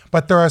 Yeah.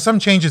 But there are some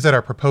changes that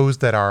are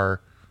proposed that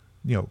are,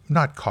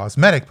 not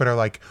cosmetic, but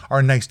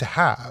are nice to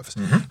have.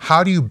 Mm-hmm.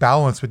 How do you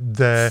balance with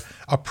the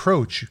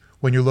approach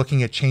when you're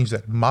looking at change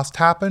that must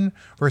happen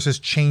versus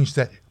change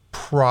that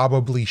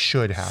probably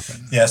should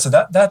happen? Yeah, so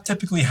that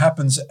typically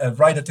happens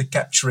right at the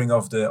capturing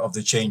of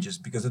the changes,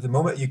 because at the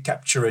moment you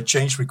capture a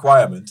change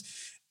requirement,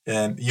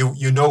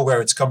 you know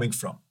where it's coming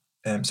from.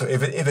 So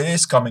if it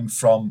is coming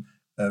from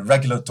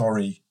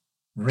regulatory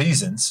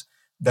reasons,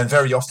 then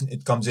very often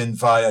it comes in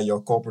via your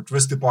corporate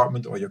risk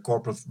department or your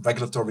corporate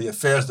regulatory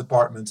affairs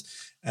department,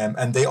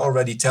 and they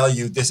already tell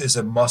you this is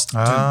a must do.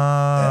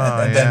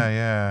 And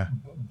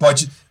then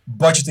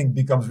budgeting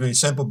becomes really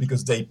simple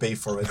because they pay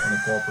for it on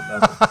a corporate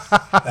level.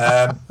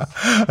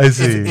 I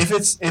see.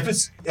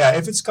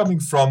 If it's coming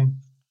from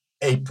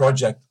a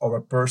project or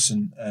a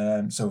person,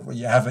 so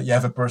you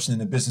have a person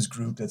in a business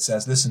group that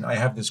says, listen, I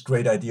have this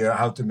great idea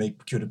how to make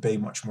procure to pay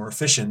much more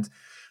efficient.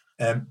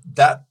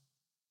 That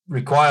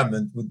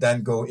requirement would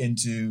then go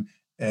into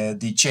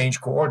the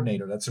change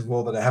coordinator. That's a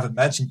role that I haven't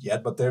mentioned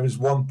yet, but there is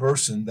one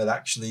person that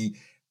actually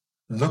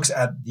looks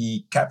at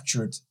the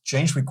captured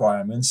change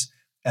requirements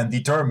and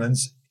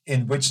determines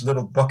in which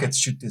little buckets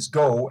should this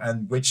go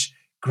and which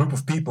group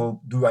of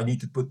people do I need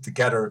to put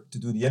together to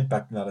do the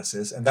impact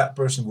analysis. And that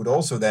person would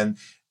also then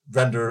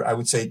render, I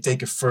would say,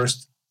 take a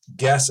first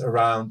guess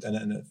around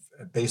and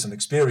based on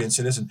experience,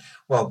 say, listen,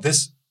 well,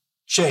 this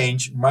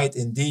change might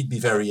indeed be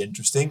very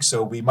interesting.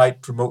 So we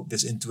might promote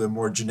this into a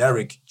more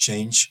generic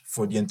change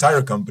for the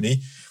entire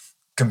company,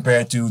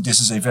 compared to this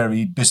is a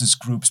very business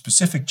group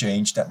specific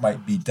change that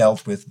might be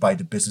dealt with by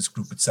the business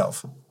group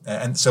itself.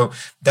 And so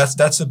that's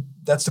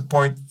the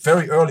point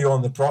very early on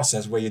in the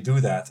process where you do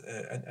that.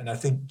 And I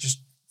think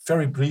just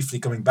very briefly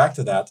coming back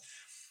to that,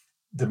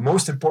 the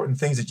most important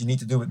things that you need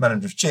to do with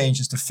management of change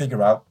is to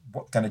figure out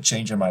what kind of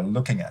change am I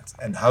looking at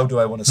and how do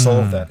I want to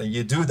solve that. And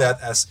you do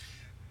that as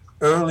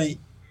early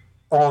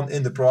on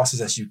in the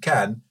process as you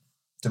can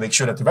to make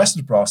sure that the rest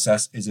of the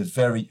process is a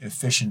very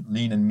efficient,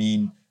 lean and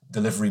mean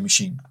delivery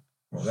machine.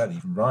 Well, that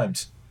even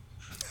rhymes.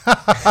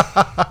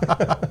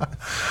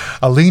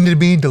 A lean and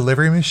mean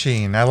delivery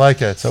machine. I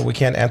like it. So we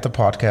can't end the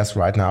podcast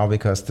right now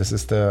because this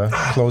is the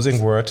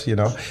closing word,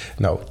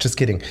 No, just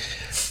kidding.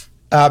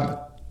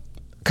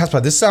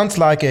 Caspar, this sounds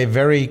like a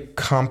very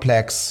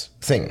complex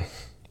thing,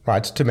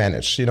 right, to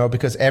manage,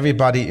 because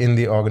everybody in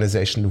the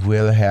organization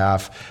will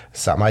have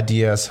some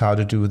ideas how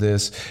to do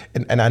this.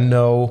 And I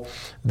know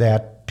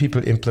that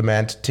people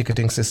implement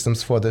ticketing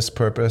systems for this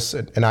purpose.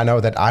 And I know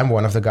that I'm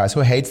one of the guys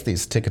who hates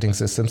these ticketing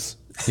systems,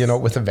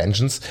 with a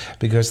vengeance,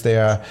 because they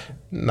are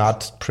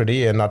not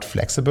pretty and not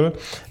flexible.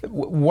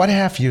 What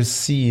have you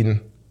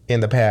seen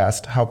in the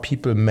past, how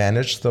people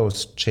manage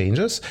those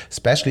changes,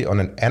 especially on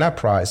an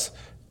enterprise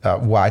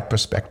wide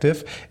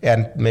perspective?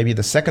 And maybe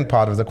the second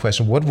part of the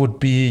question, what would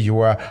be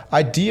your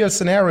ideal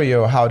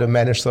scenario how to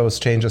manage those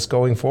changes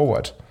going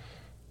forward?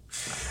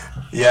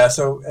 Yeah,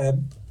 so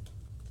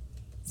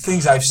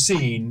things I've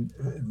seen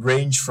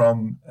range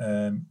from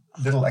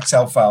little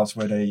Excel files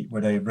where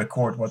they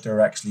record what they're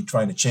actually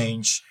trying to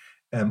change,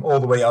 all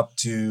the way up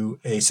to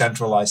a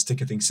centralized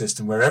ticketing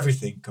system where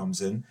everything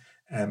comes in,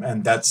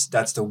 and that's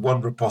the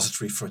one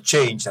repository for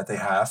change that they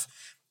have,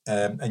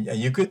 and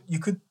you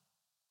could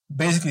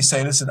basically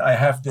say, listen, I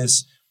have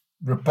this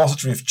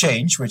repository of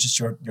change, which is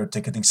your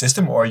ticketing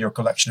system or your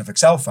collection of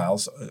Excel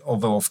files,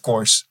 although of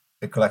course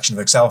a collection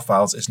of Excel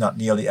files is not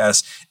nearly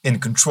as in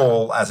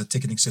control as a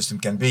ticketing system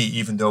can be,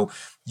 even though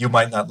you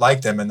might not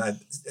like them. And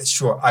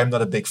I'm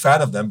not a big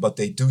fan of them, but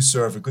they do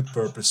serve a good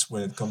purpose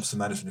when it comes to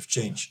management of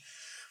change.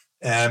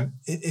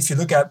 If you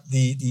look at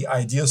the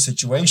ideal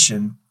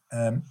situation,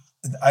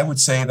 I would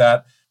say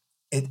that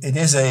it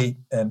is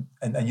and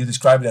you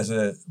describe it as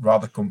a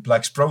rather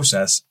complex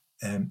process.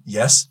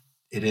 Yes,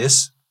 it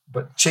is,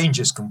 but change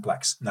is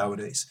complex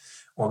nowadays.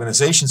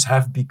 Organizations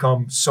have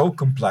become so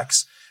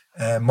complex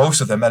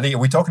Most of them, at least,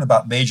 we're talking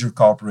about major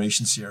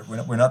corporations here.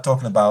 We're not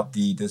talking about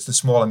the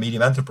small and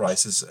medium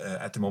enterprises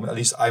at the moment. At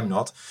least I'm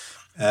not.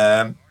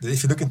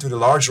 If you look into the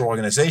larger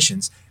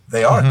organizations,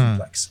 they are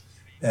complex,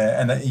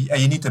 and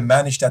you need to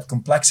manage that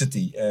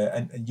complexity.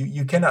 And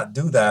you cannot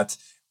do that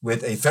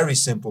with a very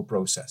simple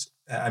process.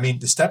 I mean,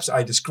 the steps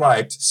I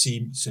described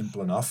seem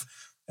simple enough,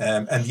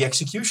 and the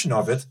execution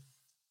of it,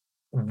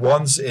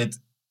 once it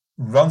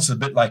runs a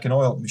bit like an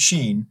oiled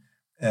machine,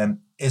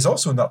 is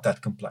also not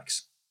that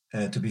complex.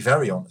 To be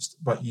very honest,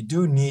 but you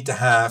do need to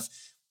have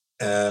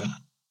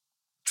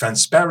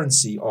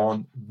transparency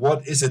on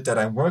what is it that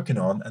I'm working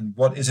on and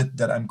what is it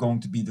that I'm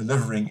going to be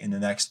delivering in the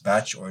next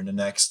batch or in the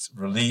next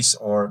release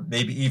or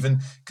maybe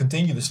even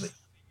continuously.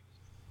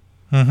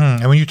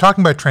 And when you're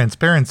talking about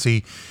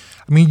transparency,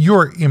 I mean,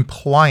 you're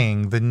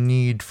implying the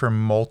need for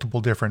multiple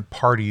different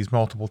parties,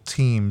 multiple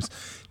teams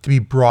to be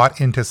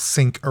brought into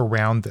sync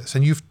around this.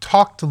 And you've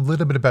talked a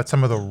little bit about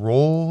some of the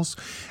roles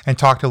and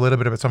talked a little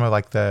bit about some of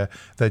like the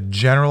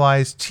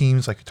generalized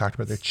teams, like you talked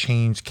about the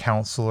change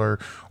counselor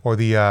or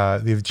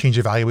the change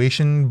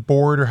evaluation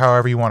board or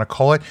however you want to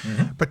call it.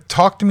 But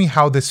talk to me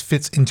how this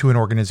fits into an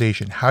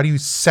organization. How do you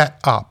set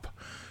up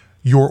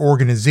your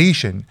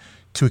organization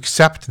to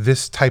accept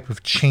this type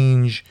of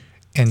change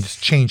and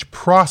change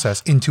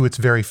process into its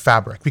very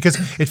fabric? Because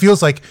it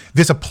feels like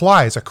this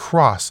applies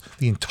across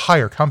the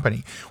entire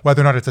company,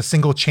 whether or not it's a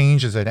single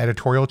change as an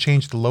editorial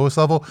change at the lowest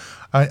level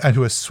and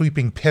to a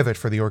sweeping pivot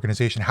for the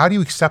organization. How do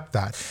you accept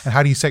that? And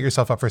how do you set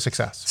yourself up for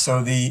success? So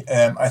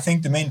I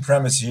think the main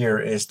premise here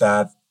is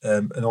that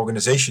an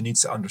organization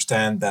needs to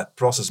understand that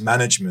process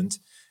management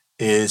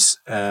is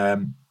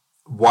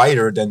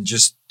wider than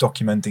just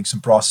documenting some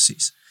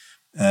processes.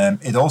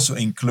 It also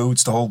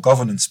includes the whole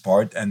governance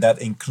part, and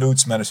that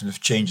includes management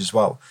of change as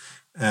well.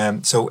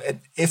 So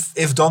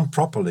if done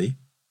properly,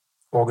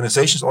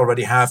 organizations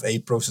already have a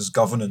process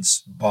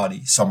governance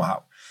body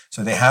somehow.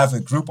 So they have a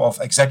group of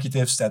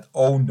executives that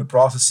own the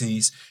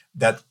processes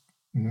that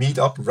meet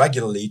up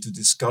regularly to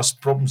discuss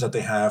problems that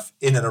they have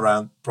in and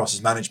around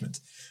process management.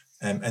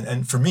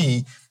 And for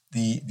me,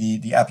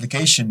 the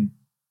application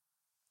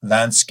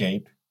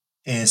landscape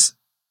is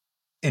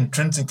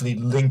intrinsically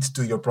linked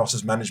to your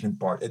process management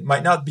part. It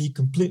might not be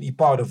completely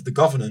part of the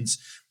governance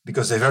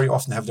because they very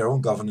often have their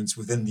own governance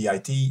within the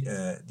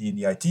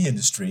IT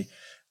industry,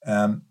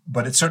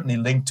 but it's certainly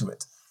linked to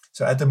it.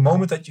 So at the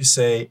moment that you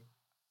say,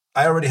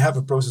 I already have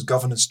a process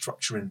governance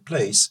structure in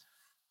place,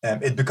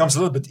 it becomes a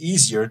little bit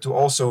easier to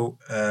also,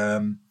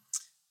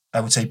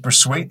 I would say,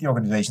 persuade the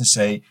organization to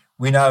say,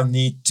 we now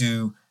need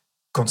to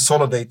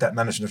consolidate that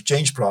management of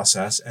change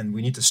process, and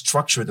we need to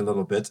structure it a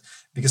little bit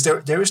because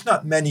there is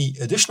not many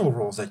additional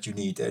roles that you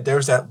need.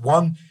 There's that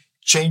one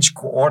change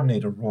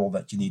coordinator role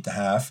that you need to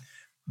have,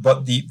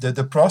 but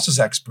the process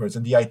experts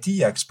and the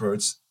IT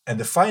experts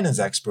and the finance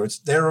experts,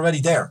 they're already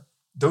there.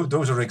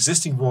 Those are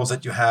existing roles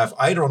that you have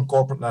either on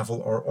corporate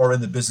level or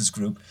in the business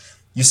group.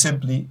 You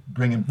simply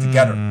bring them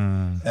together.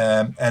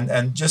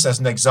 And just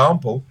as an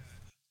example,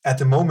 at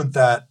the moment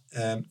that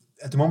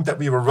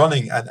we were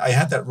running, and I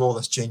had that role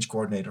as change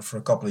coordinator for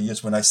a couple of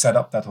years when I set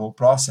up that whole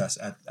process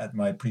at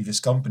my previous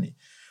company.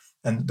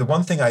 And the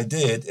one thing I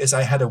did is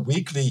I had a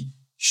weekly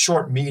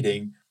short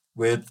meeting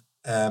with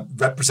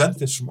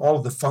representatives from all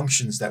of the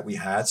functions that we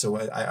had. So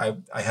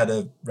I had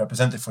a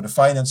representative for the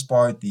finance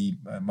part, the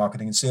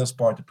marketing and sales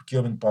part, the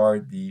procurement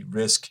part, the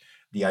risk,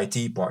 the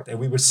IT part. And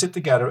we would sit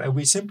together and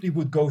we simply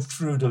would go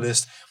through the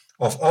list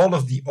of all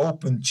of the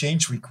open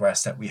change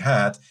requests that we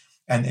had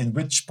and in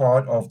which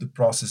part of the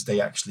process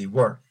they actually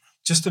were,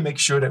 just to make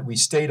sure that we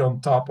stayed on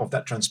top of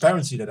that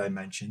transparency that I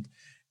mentioned.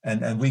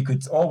 And we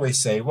could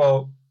always say,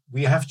 well,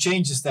 we have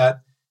changes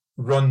that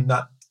run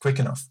not quick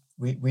enough.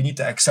 We need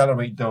to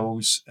accelerate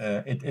those.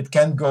 It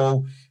can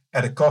go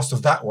at a cost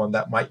of that one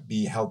that might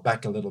be held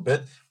back a little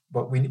bit,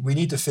 but we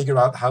need to figure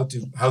out how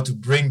to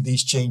bring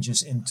these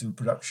changes into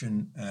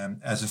production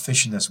as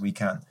efficient as we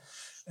can.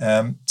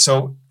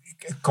 So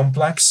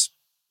complex.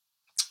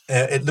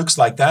 It looks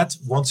like that.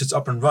 Once it's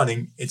up and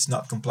running, it's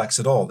not complex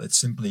at all. It's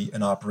simply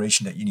an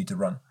operation that you need to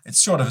run.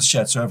 It's sort of a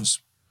shared service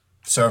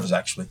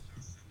actually.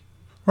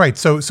 Right.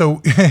 So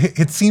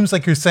it seems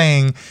like you're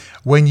saying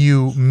when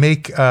you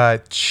make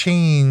a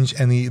change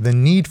and the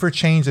need for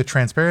change, the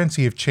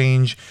transparency of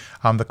change,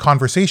 the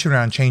conversation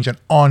around change, an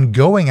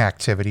ongoing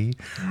activity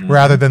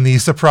rather than the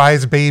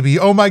surprise baby,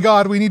 oh my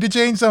God, we need to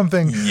change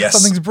something. Yes.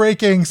 Something's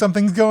breaking.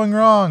 Something's going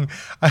wrong.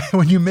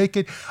 When you make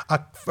it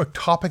a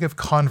topic of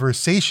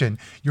conversation,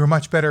 you're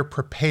much better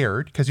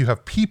prepared because you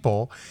have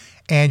people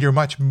and you're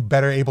much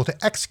better able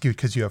to execute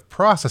because you have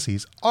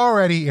processes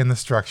already in the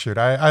structured.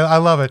 I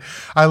love it.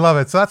 I love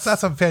it. So that's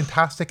a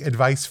fantastic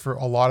advice for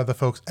a lot of the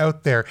folks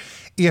out there.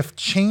 If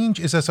change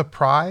is a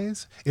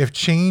surprise, if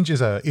change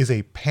is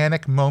a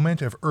panic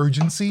moment of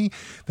urgency,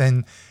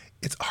 then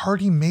it's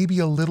already maybe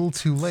a little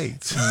too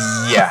late.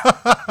 Yeah.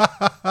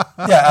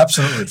 Yeah,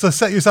 absolutely. So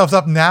set yourselves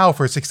up now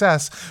for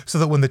success so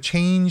that when the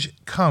change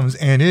comes,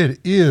 and it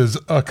is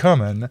a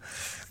coming,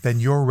 then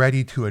you're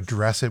ready to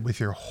address it with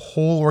your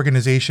whole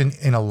organization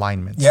in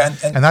alignment. Yeah,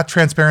 and that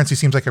transparency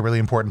seems like a really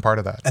important part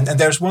of that. And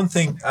there's one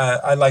thing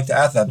I'd like to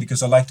add to that,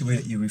 because I like the way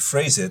that you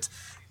rephrase it.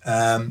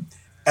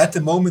 At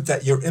the moment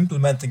that you're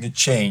implementing a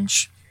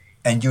change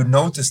and you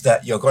notice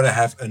that you're going to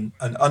have an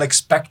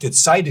unexpected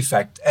side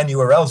effect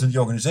anywhere else in the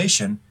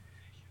organization,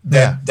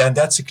 then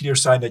that's a clear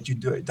sign that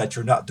that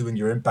you're not doing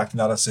your impact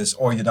analysis,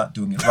 or you're not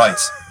doing it right.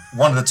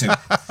 One of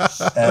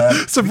the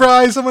two.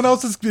 Surprise! Someone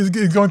else is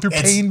going through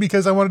pain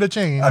because I wanted to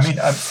change. I mean,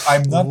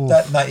 I'm not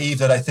that naive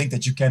that I think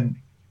that you can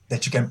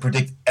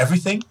predict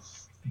everything,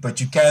 but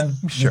you can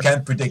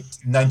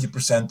predict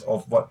 90%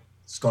 of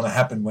what's going to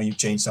happen when you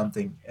change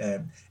something.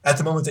 At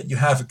the moment that you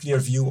have a clear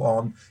view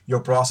on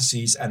your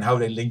processes and how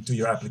they link to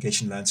your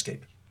application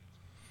landscape.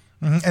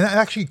 Mm-hmm. And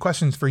actually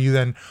questions for you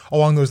then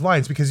along those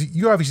lines, because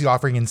you're obviously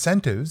offering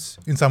incentives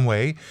in some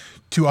way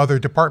to other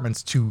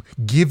departments to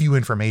give you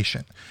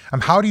information.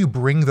 How do you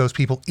bring those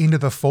people into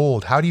the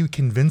fold? How do you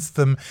convince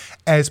them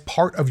as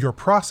part of your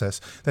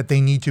process that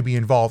they need to be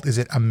involved? Is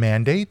it a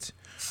mandate?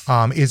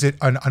 Is it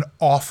an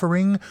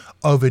offering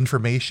of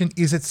information?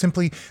 Is it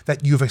simply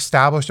that you've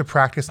established a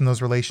practice and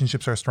those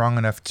relationships are strong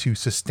enough to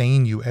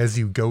sustain you as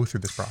you go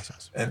through this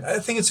process? I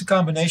think it's a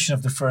combination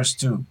of the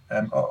first two.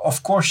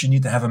 Of course, you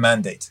need to have a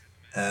mandate.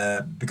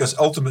 Because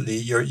ultimately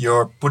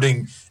you're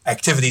putting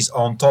activities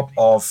on top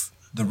of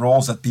the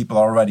roles that people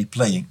are already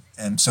playing.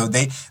 And so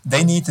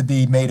they need to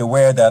be made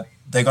aware that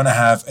they're going to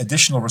have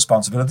additional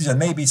responsibilities, and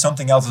maybe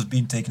something else is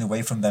being taken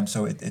away from them,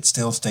 so it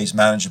still stays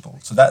manageable.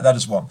 So that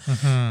is one.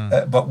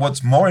 Mm-hmm. But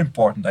what's more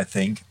important, I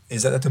think,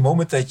 is that at the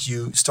moment that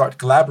you start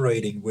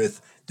collaborating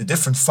with the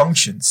different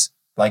functions,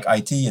 like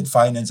IT and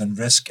finance and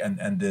risk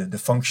and the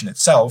function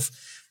itself,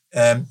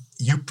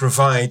 you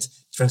provide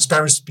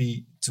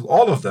transparency to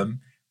all of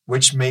them,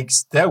 which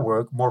makes their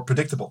work more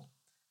predictable.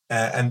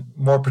 And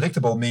more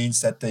predictable means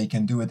that they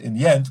can do it in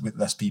the end with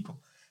less people.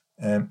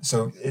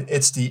 So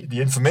it's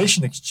the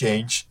information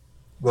exchange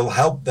will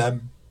help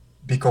them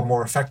become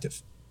more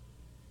effective.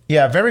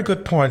 Yeah, very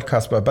good point,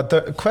 Caspar. But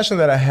the question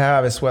that I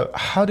have is, well,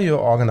 how do you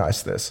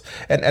organize this?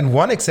 And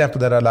one example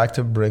that I'd like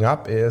to bring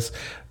up is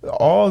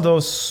all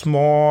those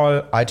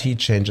small IT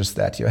changes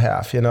that you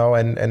have,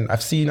 and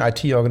I've seen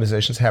IT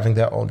organizations having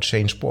their own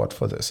change board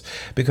for this,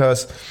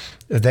 because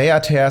they are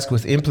tasked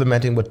with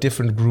implementing what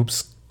different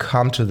groups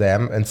come to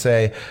them and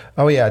say,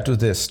 oh yeah, do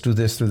this, do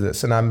this, do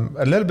this. And I'm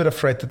a little bit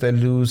afraid that they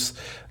lose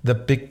the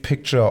big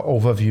picture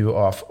overview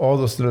of all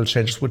those little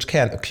changes, which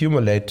can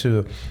accumulate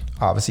to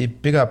obviously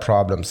bigger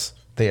problems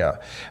there.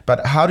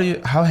 But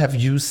how have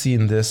you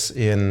seen this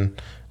in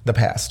the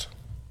past?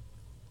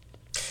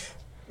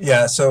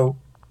 Yeah, so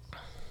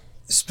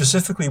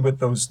specifically with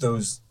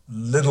those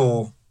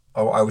little,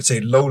 or I would say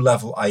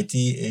low-level IT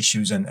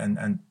issues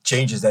and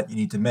changes that you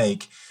need to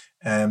make,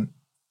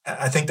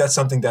 I think that's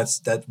something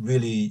that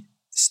really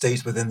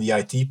stays within the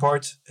IT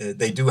part.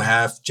 They do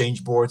have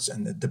change boards,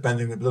 and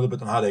depending a little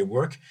bit on how they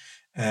work.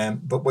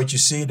 But what you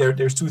see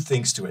there's two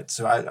things to it.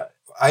 So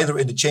either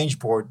in the change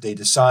board, they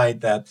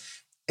decide that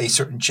a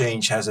certain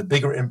change has a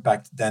bigger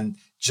impact than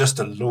just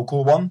a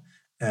local one,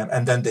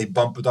 and then they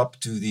bump it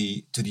up to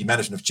the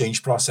management of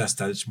change process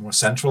that is more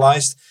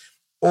centralized.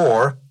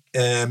 Or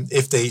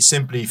if they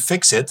simply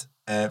fix it.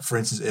 For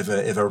instance,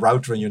 if a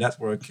router in your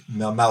network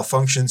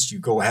malfunctions, you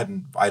go ahead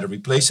and either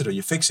replace it or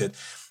you fix it.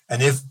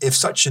 And if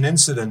such an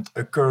incident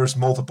occurs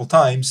multiple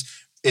times,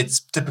 it's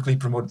typically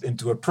promoted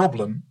into a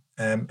problem.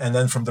 And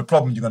then from the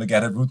problem, you're going to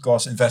get a root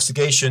cause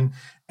investigation.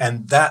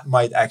 And that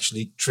might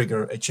actually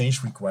trigger a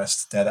change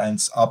request that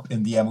ends up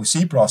in the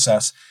MOC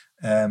process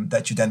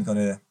that you're then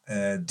going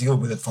to deal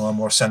with it from a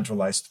more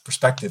centralized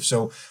perspective.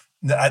 So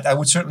I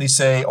would certainly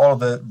say all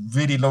of the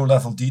really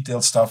low-level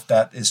detailed stuff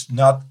that is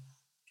not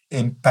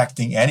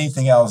impacting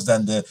anything else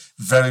than the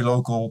very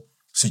local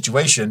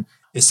situation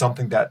is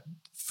something that,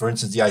 for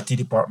instance, the IT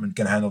department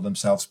can handle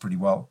themselves pretty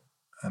well.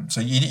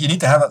 So you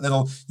need to have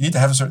you need to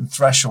have a certain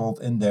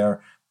threshold in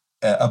there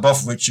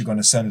above which you're going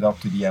to send it up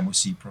to the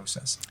MOC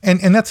process.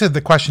 And that's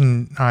the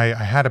question I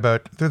had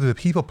about the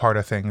people part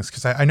of things,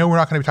 because I know we're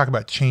not going to be talking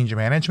about change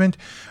management,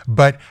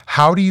 but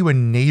how do you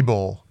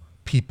enable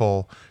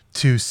people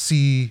to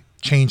see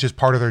change as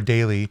part of their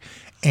daily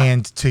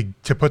and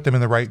to put them in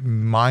the right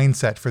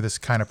mindset for this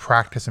kind of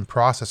practice and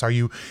process? Are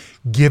you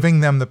giving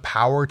them the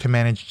power to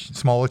manage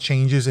smaller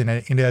changes and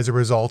as a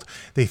result,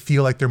 they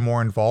feel like they're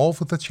more involved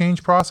with the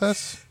change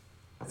process?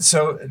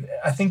 So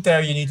I think there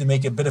you need to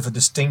make a bit of a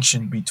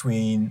distinction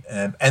between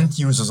end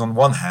users on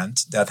one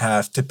hand that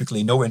have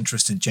typically no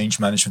interest in change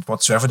management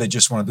whatsoever. They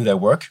just want to do their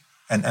work,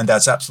 and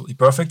that's absolutely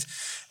perfect.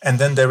 And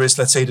then there is,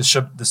 let's say, the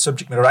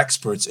subject matter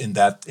experts in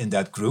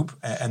that group,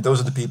 and those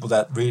are the people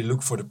that really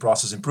look for the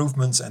process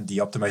improvements and the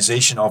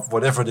optimization of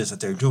whatever it is that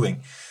they're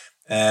doing.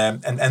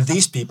 And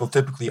these people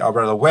typically are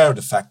well aware of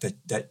the fact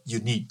that you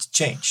need to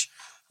change.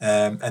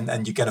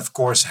 And you can, of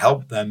course,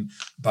 help them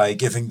by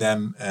giving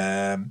them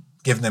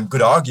giving them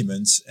good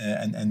arguments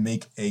and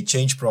make a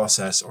change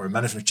process or a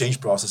management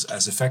change process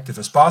as effective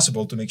as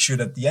possible to make sure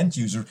that the end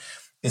user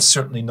is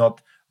certainly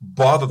not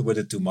bothered with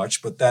it too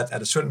much, but that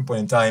at a certain point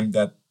in time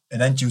that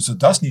an end user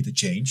does need to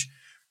change,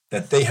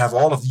 that they have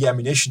all of the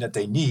ammunition that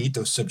they need,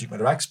 those subject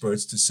matter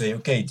experts, to say,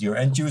 okay, dear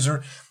end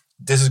user,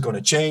 this is going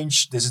to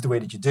change. This is the way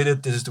that you did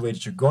it. This is the way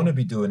that you're going to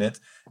be doing it.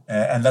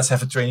 And let's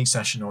have a training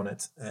session on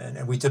it.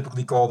 And we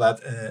typically call that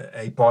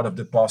a part of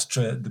the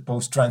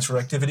post-transfer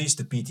activities,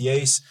 the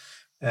PTAs.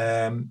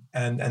 And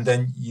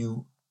then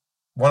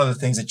one of the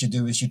things that you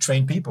do is you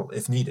train people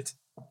if needed.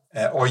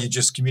 Or you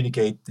just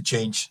communicate the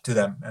change to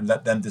them and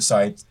let them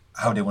decide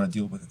how they want to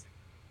deal with it.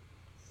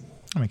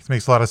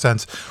 Makes a lot of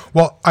sense.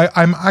 Well,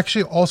 I'm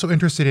actually also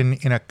interested in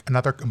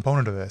another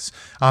component of this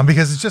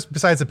because it's just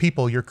besides the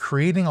people, you're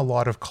creating a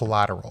lot of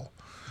collateral.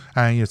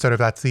 And sort of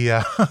that's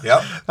the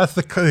that's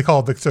they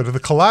call it the sort of the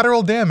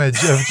collateral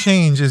damage of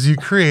change as you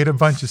create a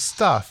bunch of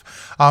stuff.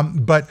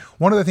 But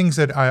one of the things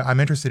that I'm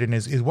interested in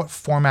is what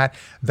format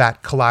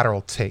that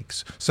collateral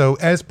takes. So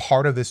as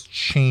part of this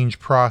change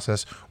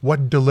process,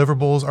 what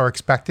deliverables are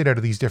expected out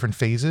of these different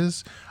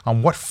phases?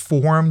 What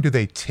form do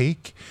they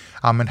take?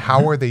 And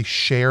how are they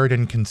shared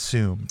and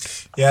consumed?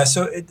 Yeah,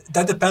 so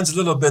that depends a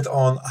little bit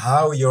on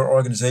how your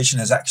organization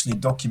has actually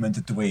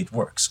documented the way it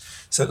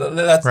works. So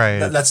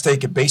let's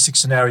take a basic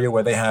scenario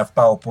where they have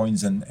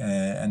PowerPoints and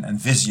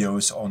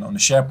Visios on a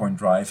SharePoint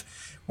drive.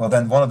 Well,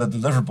 then one of the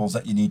deliverables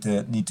that you need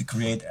to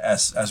create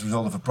as a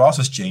result of a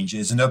process change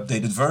is an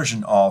updated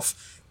version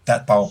of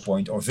that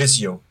PowerPoint or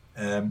Visio.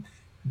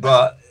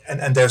 But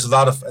there's a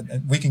lot of,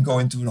 and we can go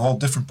into a whole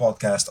different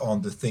podcast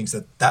on the things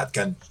that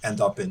can end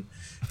up in.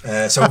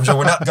 So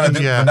we're not going to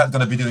we're not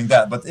going to be doing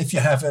that. But if you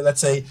have, let's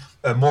say,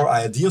 a more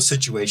ideal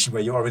situation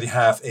where you already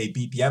have a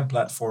BPM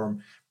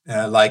platform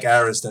like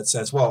ours that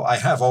says, well, I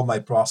have all my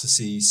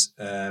processes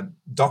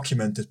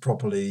documented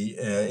properly,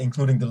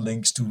 including the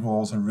links to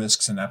roles and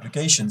risks and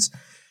applications,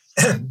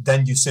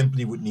 then you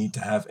simply would need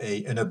to have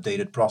an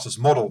updated process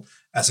model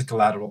as a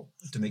collateral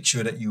to make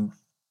sure that you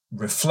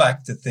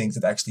reflect the things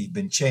that actually have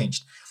been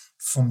changed.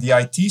 From the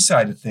IT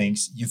side of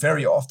things, you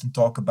very often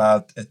talk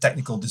about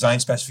technical design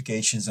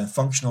specifications and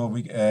functional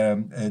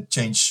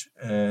change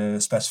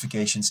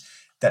specifications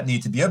that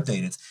need to be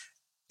updated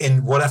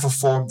in whatever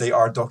form they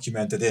are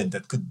documented in.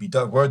 That could be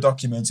Word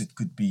documents, it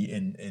could be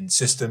in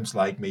systems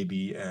like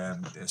maybe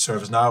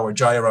ServiceNow or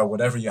Jira,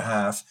 whatever you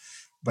have.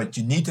 But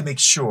you need to make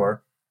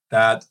sure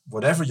that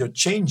whatever you're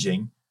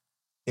changing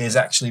is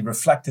actually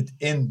reflected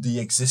in the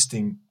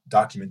existing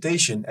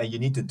documentation, and you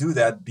need to do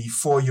that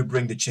before you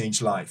bring the change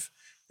live.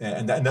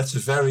 And that's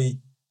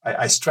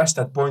I stress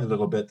that point a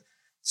little bit,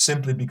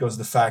 simply because of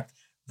the fact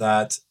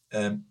that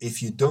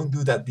if you don't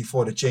do that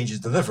before the change is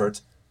delivered,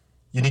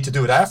 you need to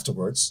do it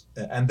afterwards.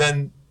 And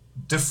then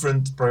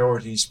different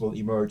priorities will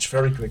emerge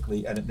very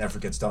quickly and it never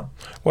gets done.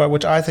 Well,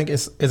 which I think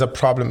is a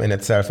problem in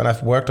itself. And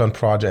I've worked on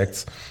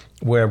projects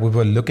where we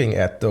were looking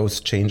at those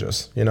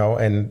changes,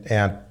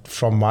 and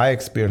from my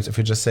experience, if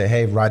you just say,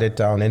 hey, write it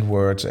down in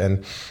Word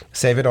and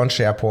save it on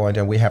SharePoint,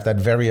 and we have that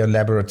very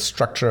elaborate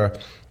structure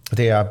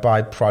there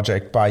by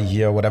project, by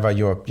year, whatever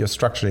your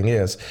structuring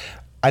is,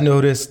 I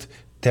noticed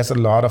there's a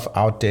lot of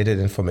outdated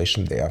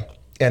information there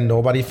and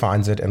nobody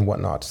finds it and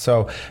whatnot.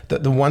 So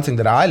the one thing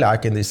that I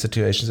like in these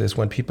situations is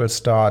when people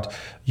start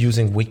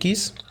using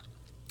wikis,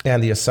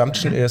 and the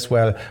assumption is,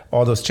 well,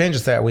 all those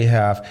changes that we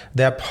have,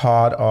 they're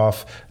part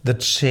of the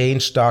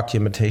change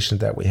documentation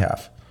that we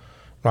have.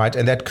 Right,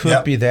 and that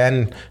could be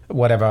then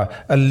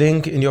a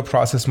link in your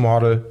process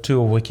model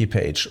to a wiki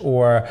page,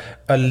 or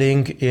a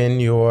link in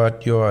your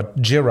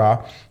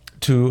Jira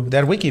to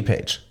that wiki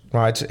page,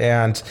 right?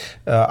 And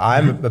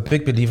I'm a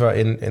big believer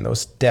in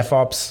those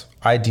DevOps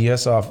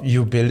ideas of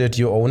you build it,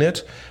 you own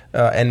it,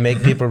 and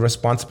make people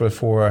responsible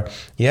for,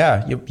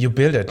 you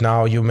build it,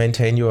 now you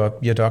maintain your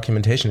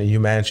documentation and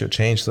you manage your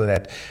change so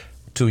that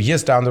 2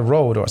 years down the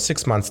road or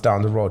 6 months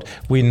down the road,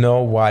 we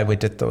know why we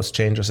did those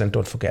changes and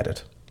don't forget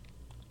it.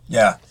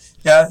 Yeah,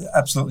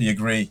 absolutely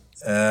agree.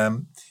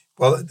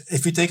 Well,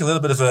 if we take a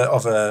little bit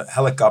of a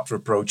helicopter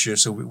approach here,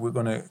 so we're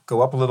going to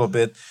go up a little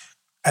bit.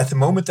 At the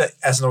moment, that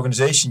as an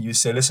organization, you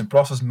say, listen,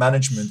 process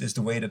management is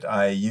the way that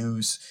I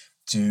use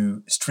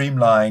to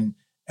streamline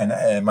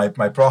and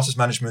my process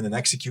management and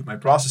execute my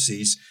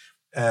processes.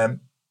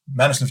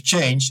 Management of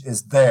change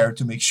is there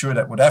to make sure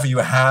that whatever you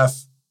have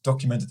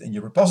documented in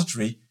your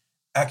repository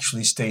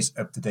actually stays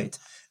up to date.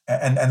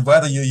 And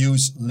whether you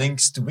use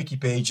links to wiki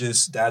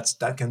pages,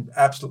 that can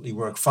absolutely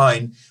work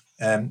fine.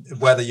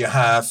 Whether you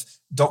have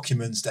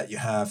documents that you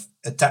have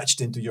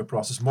attached into your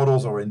process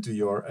models or into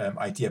your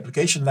IT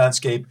application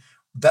landscape,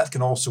 that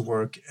can also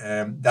work.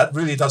 That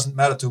really doesn't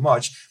matter too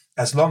much,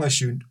 as long as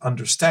you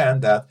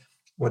understand that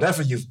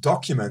whatever you've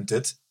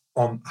documented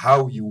on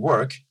how you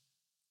work,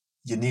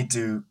 you need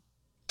to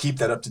keep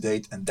that up to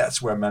date. And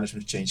that's where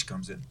management change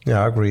comes in.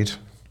 Yeah, agreed.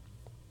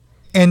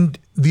 And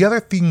the other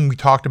thing we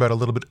talked about a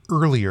little bit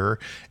earlier,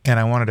 and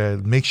I wanted to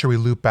make sure we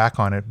loop back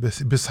on it,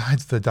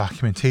 besides the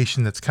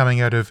documentation that's coming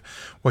out of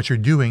what you're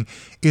doing,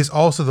 is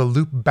also the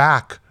loop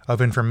back of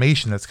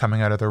information that's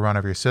coming out of the run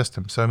of your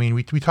system. So, I mean,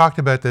 we talked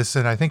about this,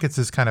 and I think it's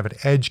this kind of an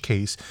edge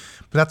case,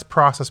 but that's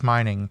process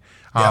mining.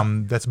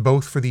 That's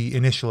both for the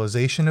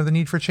initialization of the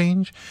need for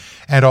change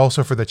and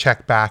also for the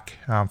check back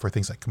for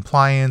things like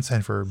compliance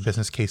and for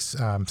business case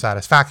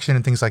satisfaction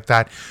and things like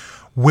that.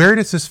 Where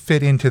does this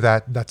fit into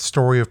that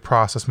story of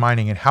process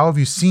mining, and how have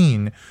you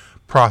seen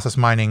process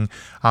mining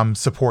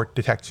support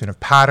detection of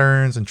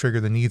patterns and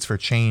trigger the needs for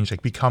change,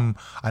 like become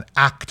an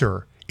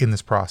actor in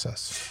this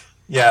process?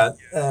 Yeah,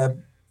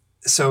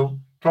 so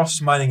process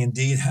mining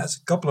indeed has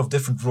a couple of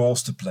different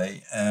roles to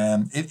play.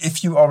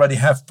 If you already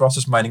have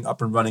process mining up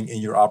and running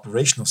in your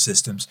operational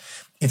systems,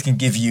 it can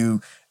give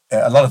you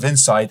a lot of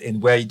insight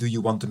in where do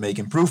you want to make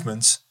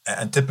improvements,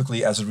 and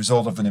typically as a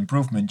result of an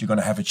improvement, you're going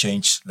to have a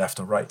change left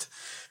or right.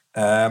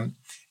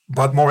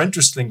 But more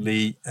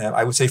interestingly,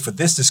 I would say for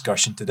this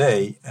discussion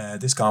today,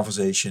 this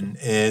conversation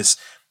is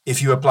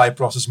if you apply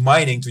process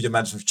mining to your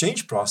management of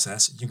change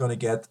process, you're going to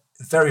get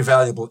very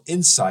valuable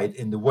insight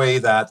in the way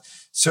that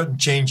certain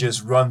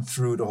changes run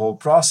through the whole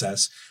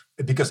process,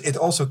 because it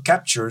also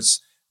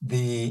captures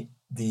the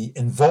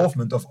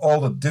involvement of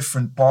all the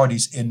different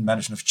parties in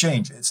management of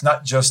change. It's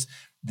not just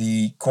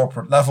the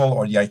corporate level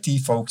or the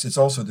IT folks, it's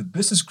also the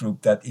business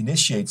group that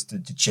initiates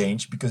the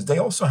change, because they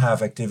also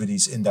have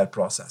activities in that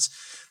process.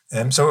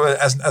 So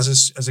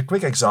as a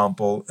quick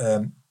example,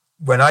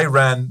 when I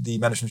ran the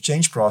management of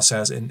change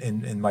process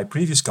in my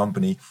previous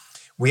company,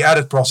 we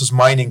added process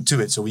mining to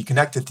it. So we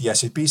connected the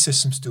SAP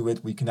systems to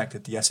it. We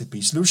connected the SAP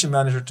Solution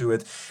Manager to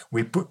it.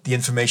 We put the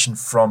information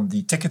from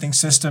the ticketing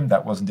system,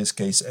 that was in this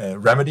case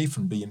Remedy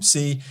from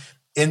BMC,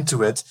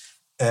 into it.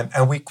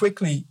 And we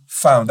quickly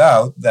found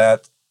out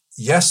that,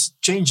 yes,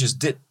 changes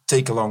did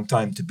take a long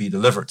time to be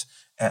delivered.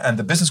 And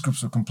the business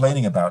groups were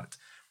complaining about it.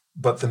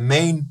 But the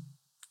main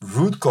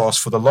root cause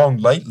for the long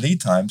lead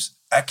times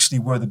actually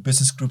were the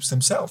business groups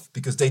themselves,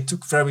 because they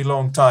took very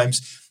long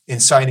times in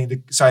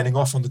signing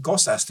off on the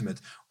cost estimate,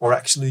 or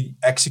actually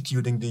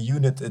executing the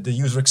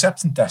user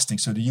acceptance testing,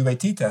 so the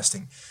UAT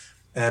testing.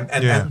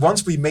 And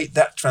once we made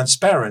that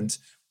transparent,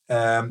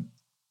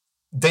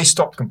 they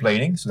stopped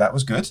complaining, so that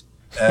was good.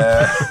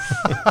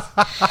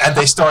 And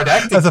they started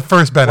acting. That's the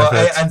first benefit.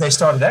 Well, and they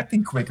started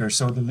acting quicker,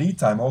 so the lead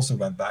time also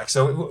went back.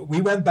 So we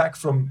went back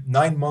from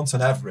 9 months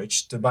on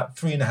average to about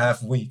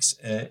 3.5 weeks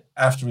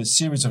after a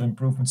series of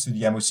improvements to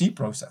the MOC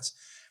process.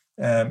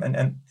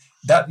 And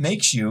that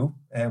makes you,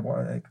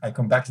 I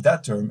come back to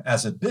that term,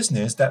 as a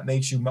business, that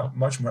makes you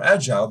much more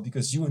agile,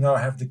 because you now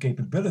have the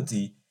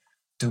capability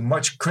to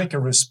much quicker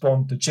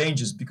respond to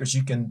changes, because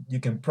you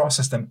can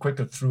process them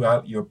quicker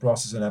throughout your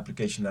process and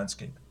application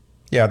landscape.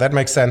 Yeah, that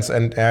makes sense.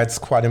 And it's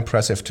quite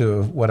impressive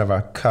to,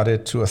 cut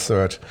it to a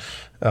third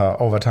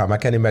over time. I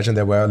can imagine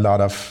there were a lot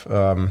of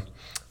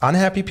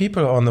unhappy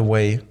people on the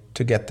way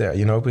to get there,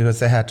 because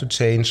they had to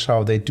change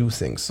how they do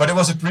things. But it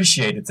was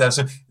appreciated.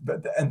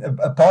 And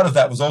a part of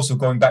that was also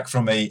going back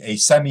from a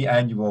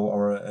semi-annual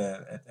or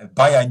a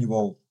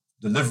biannual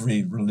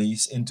delivery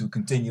release into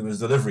continuous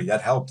delivery.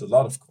 That helped a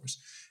lot, of course.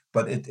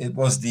 But it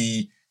was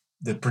the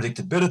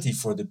predictability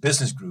for the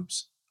business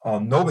groups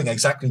on knowing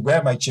exactly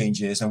where my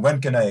change is and when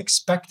can I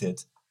expect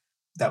it.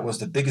 That was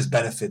the biggest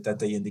benefit that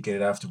they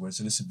indicated afterwards.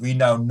 So listen, we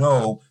now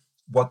know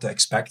what to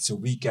expect, so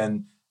we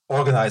can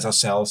organize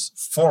ourselves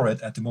for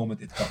it at the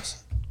moment it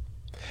comes.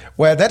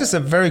 Well, that is a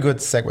very good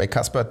segue,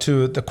 Caspar,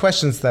 to the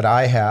questions that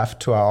I have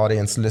to our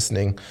audience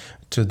listening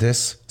to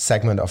this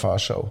segment of our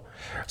show.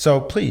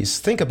 So please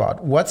think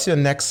about, what's your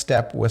next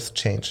step with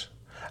change?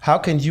 How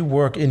can you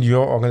work in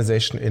your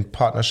organization in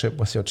partnership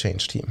with your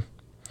change team?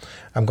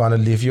 I'm going to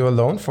leave you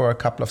alone for a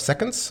couple of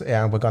seconds,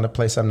 and we're going to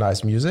play some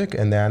nice music,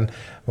 and then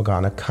we're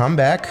going to come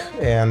back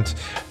and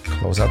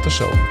close out the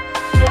show.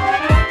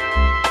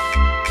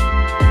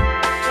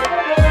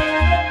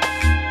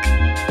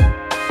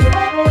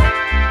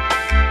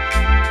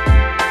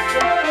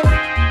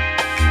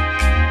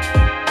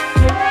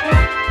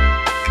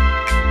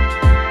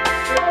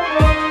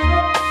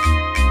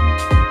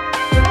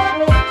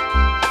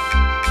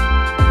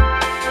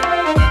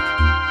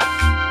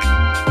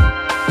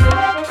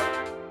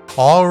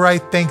 All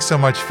right, thanks so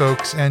much,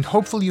 folks. And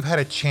hopefully you've had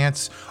a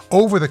chance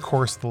over the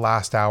course of the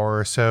last hour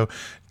or so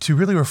to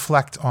really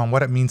reflect on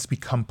what it means to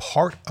become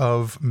part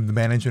of the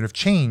management of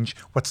change,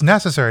 what's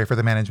necessary for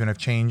the management of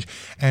change,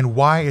 and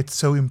why it's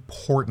so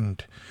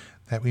important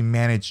that we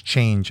manage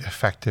change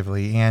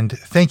effectively. And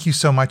thank you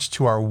so much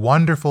to our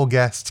wonderful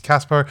guest,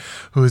 Caspar,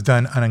 who has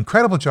done an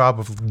incredible job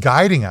of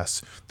guiding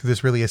us through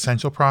this really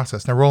essential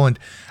process. Now, Roland,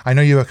 I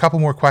know you have a couple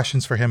more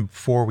questions for him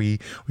before we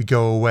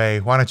go away.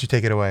 Why don't you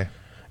take it away?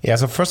 Yeah,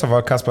 so first of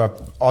all, Caspar,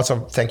 also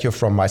thank you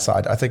from my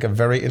side. I think a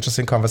very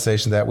interesting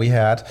conversation that we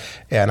had,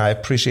 and I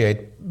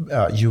appreciate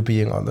you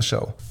being on the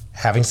show.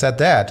 Having said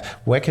that,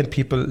 where can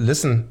people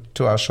listen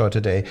to our show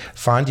today,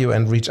 find you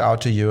and reach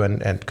out to you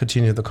and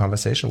continue the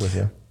conversation with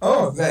you?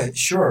 Oh,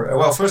 sure.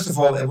 Well, first of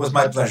all, it was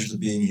my pleasure to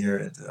be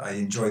here. I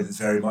enjoyed it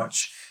very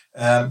much.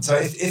 So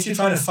if you're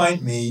trying to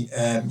find me,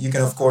 you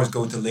can of course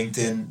go to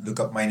LinkedIn, look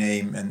up my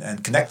name,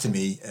 and connect to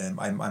me.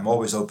 I'm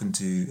always open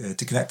to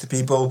connect to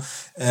people.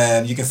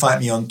 You can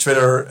find me on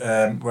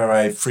Twitter, where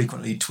I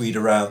frequently tweet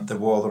around the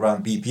world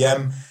around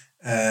BPM.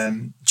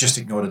 Just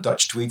ignore the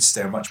Dutch tweets;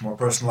 they're much more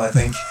personal, I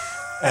think.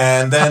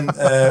 And then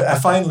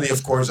finally,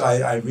 of course,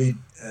 I read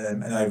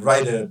and I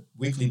write a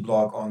weekly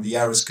blog on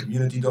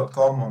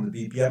theariscommunity.com on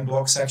the BPM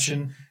blog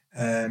section.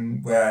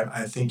 Where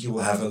I think you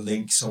will have a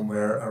link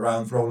somewhere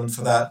around Roland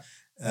for that.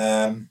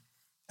 And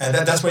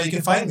that's where you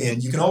can find me.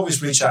 And you can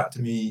always reach out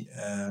to me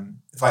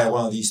via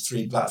one of these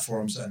 3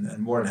 platforms, and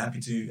more than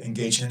happy to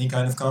engage in any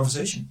kind of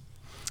conversation.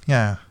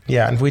 Yeah,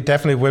 and we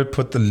definitely will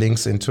put the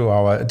links into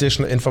our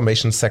additional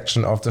information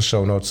section of the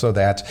show notes so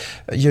that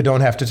you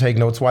don't have to take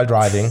notes while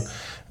driving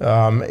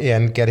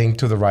and getting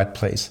to the right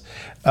place.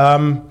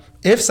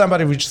 If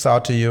somebody reaches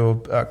out to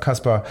you,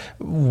 Caspar,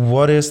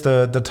 what is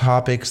the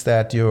topics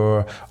that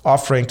you're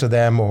offering to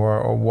them,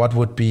 or what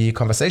would be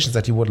conversations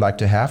that you would like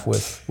to have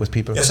with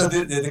people? Yeah, so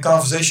the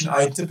conversation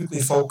I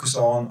typically focus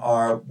on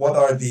are what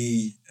are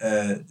the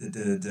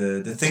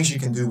things you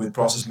can do with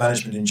process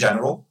management in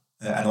general,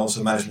 and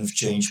also management of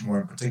change more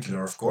in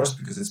particular, of course,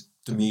 because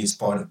to me it's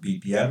part of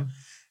BPM,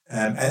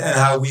 and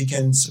how we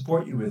can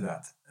support you with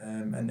that.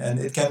 And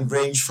it can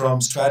range from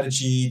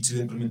strategy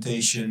to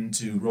implementation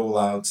to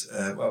rollout,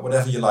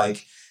 whatever you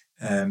like.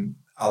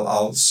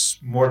 I'll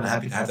more than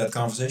happy to have that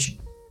conversation.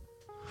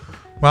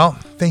 Well,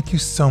 thank you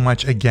so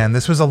much again.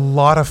 This was a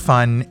lot of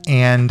fun,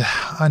 and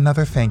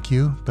another thank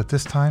you, but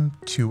this time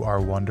to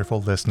our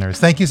wonderful listeners.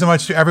 Thank you so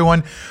much to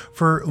everyone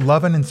for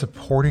loving and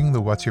supporting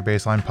the What's Your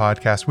Baseline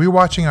podcast. We're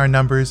watching our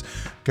numbers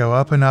go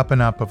up and up and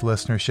up of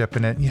listenership,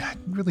 and it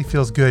really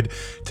feels good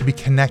to be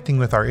connecting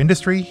with our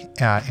industry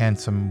and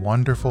some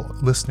wonderful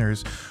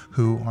listeners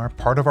who are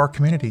part of our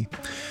community.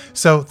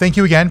 So thank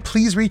you again.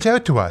 Please reach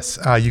out to us.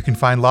 You can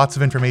find lots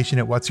of information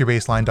at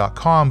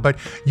what'syourbaseline.com, but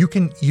you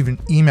can even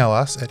email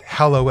us at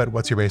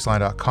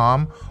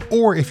hello@what'syourbaseline.com.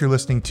 Or if you're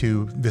listening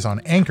to this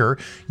on Anchor,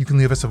 you can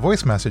leave us a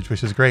voice message,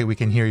 which is great. We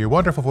can hear your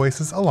wonderful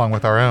voices along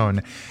with our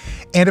own.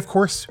 And of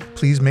course,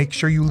 please make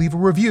sure you leave a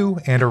review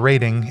and a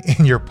rating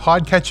in your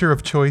podcatcher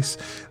of choice.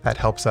 That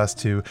helps us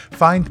to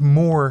find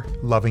more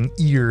loving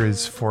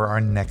ears for our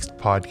next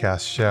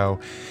podcast show.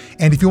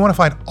 And if you want to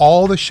find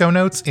all the show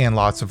notes and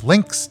lots of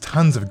links,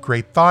 tons of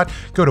great thought,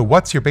 go to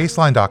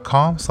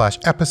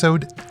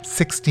what'syourbaseline.com/episode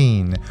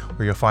 16,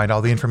 where you'll find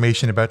all the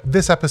information about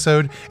this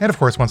episode. And of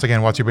course, once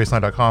again,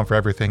 what'syourbaseline.com for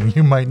everything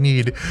you might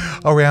need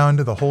around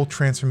the whole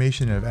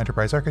transformation of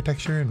enterprise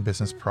architecture and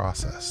business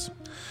process.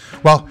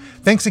 Well,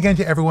 thanks again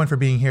to everyone for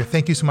being here.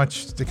 Thank you so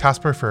much to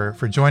Caspar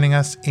for joining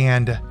us.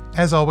 And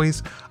as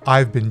always,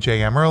 I've been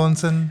J.M.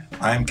 Erlandson.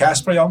 I'm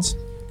Caspar Jans.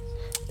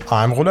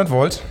 I'm Roland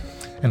Wold.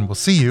 And we'll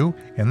see you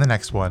in the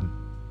next one.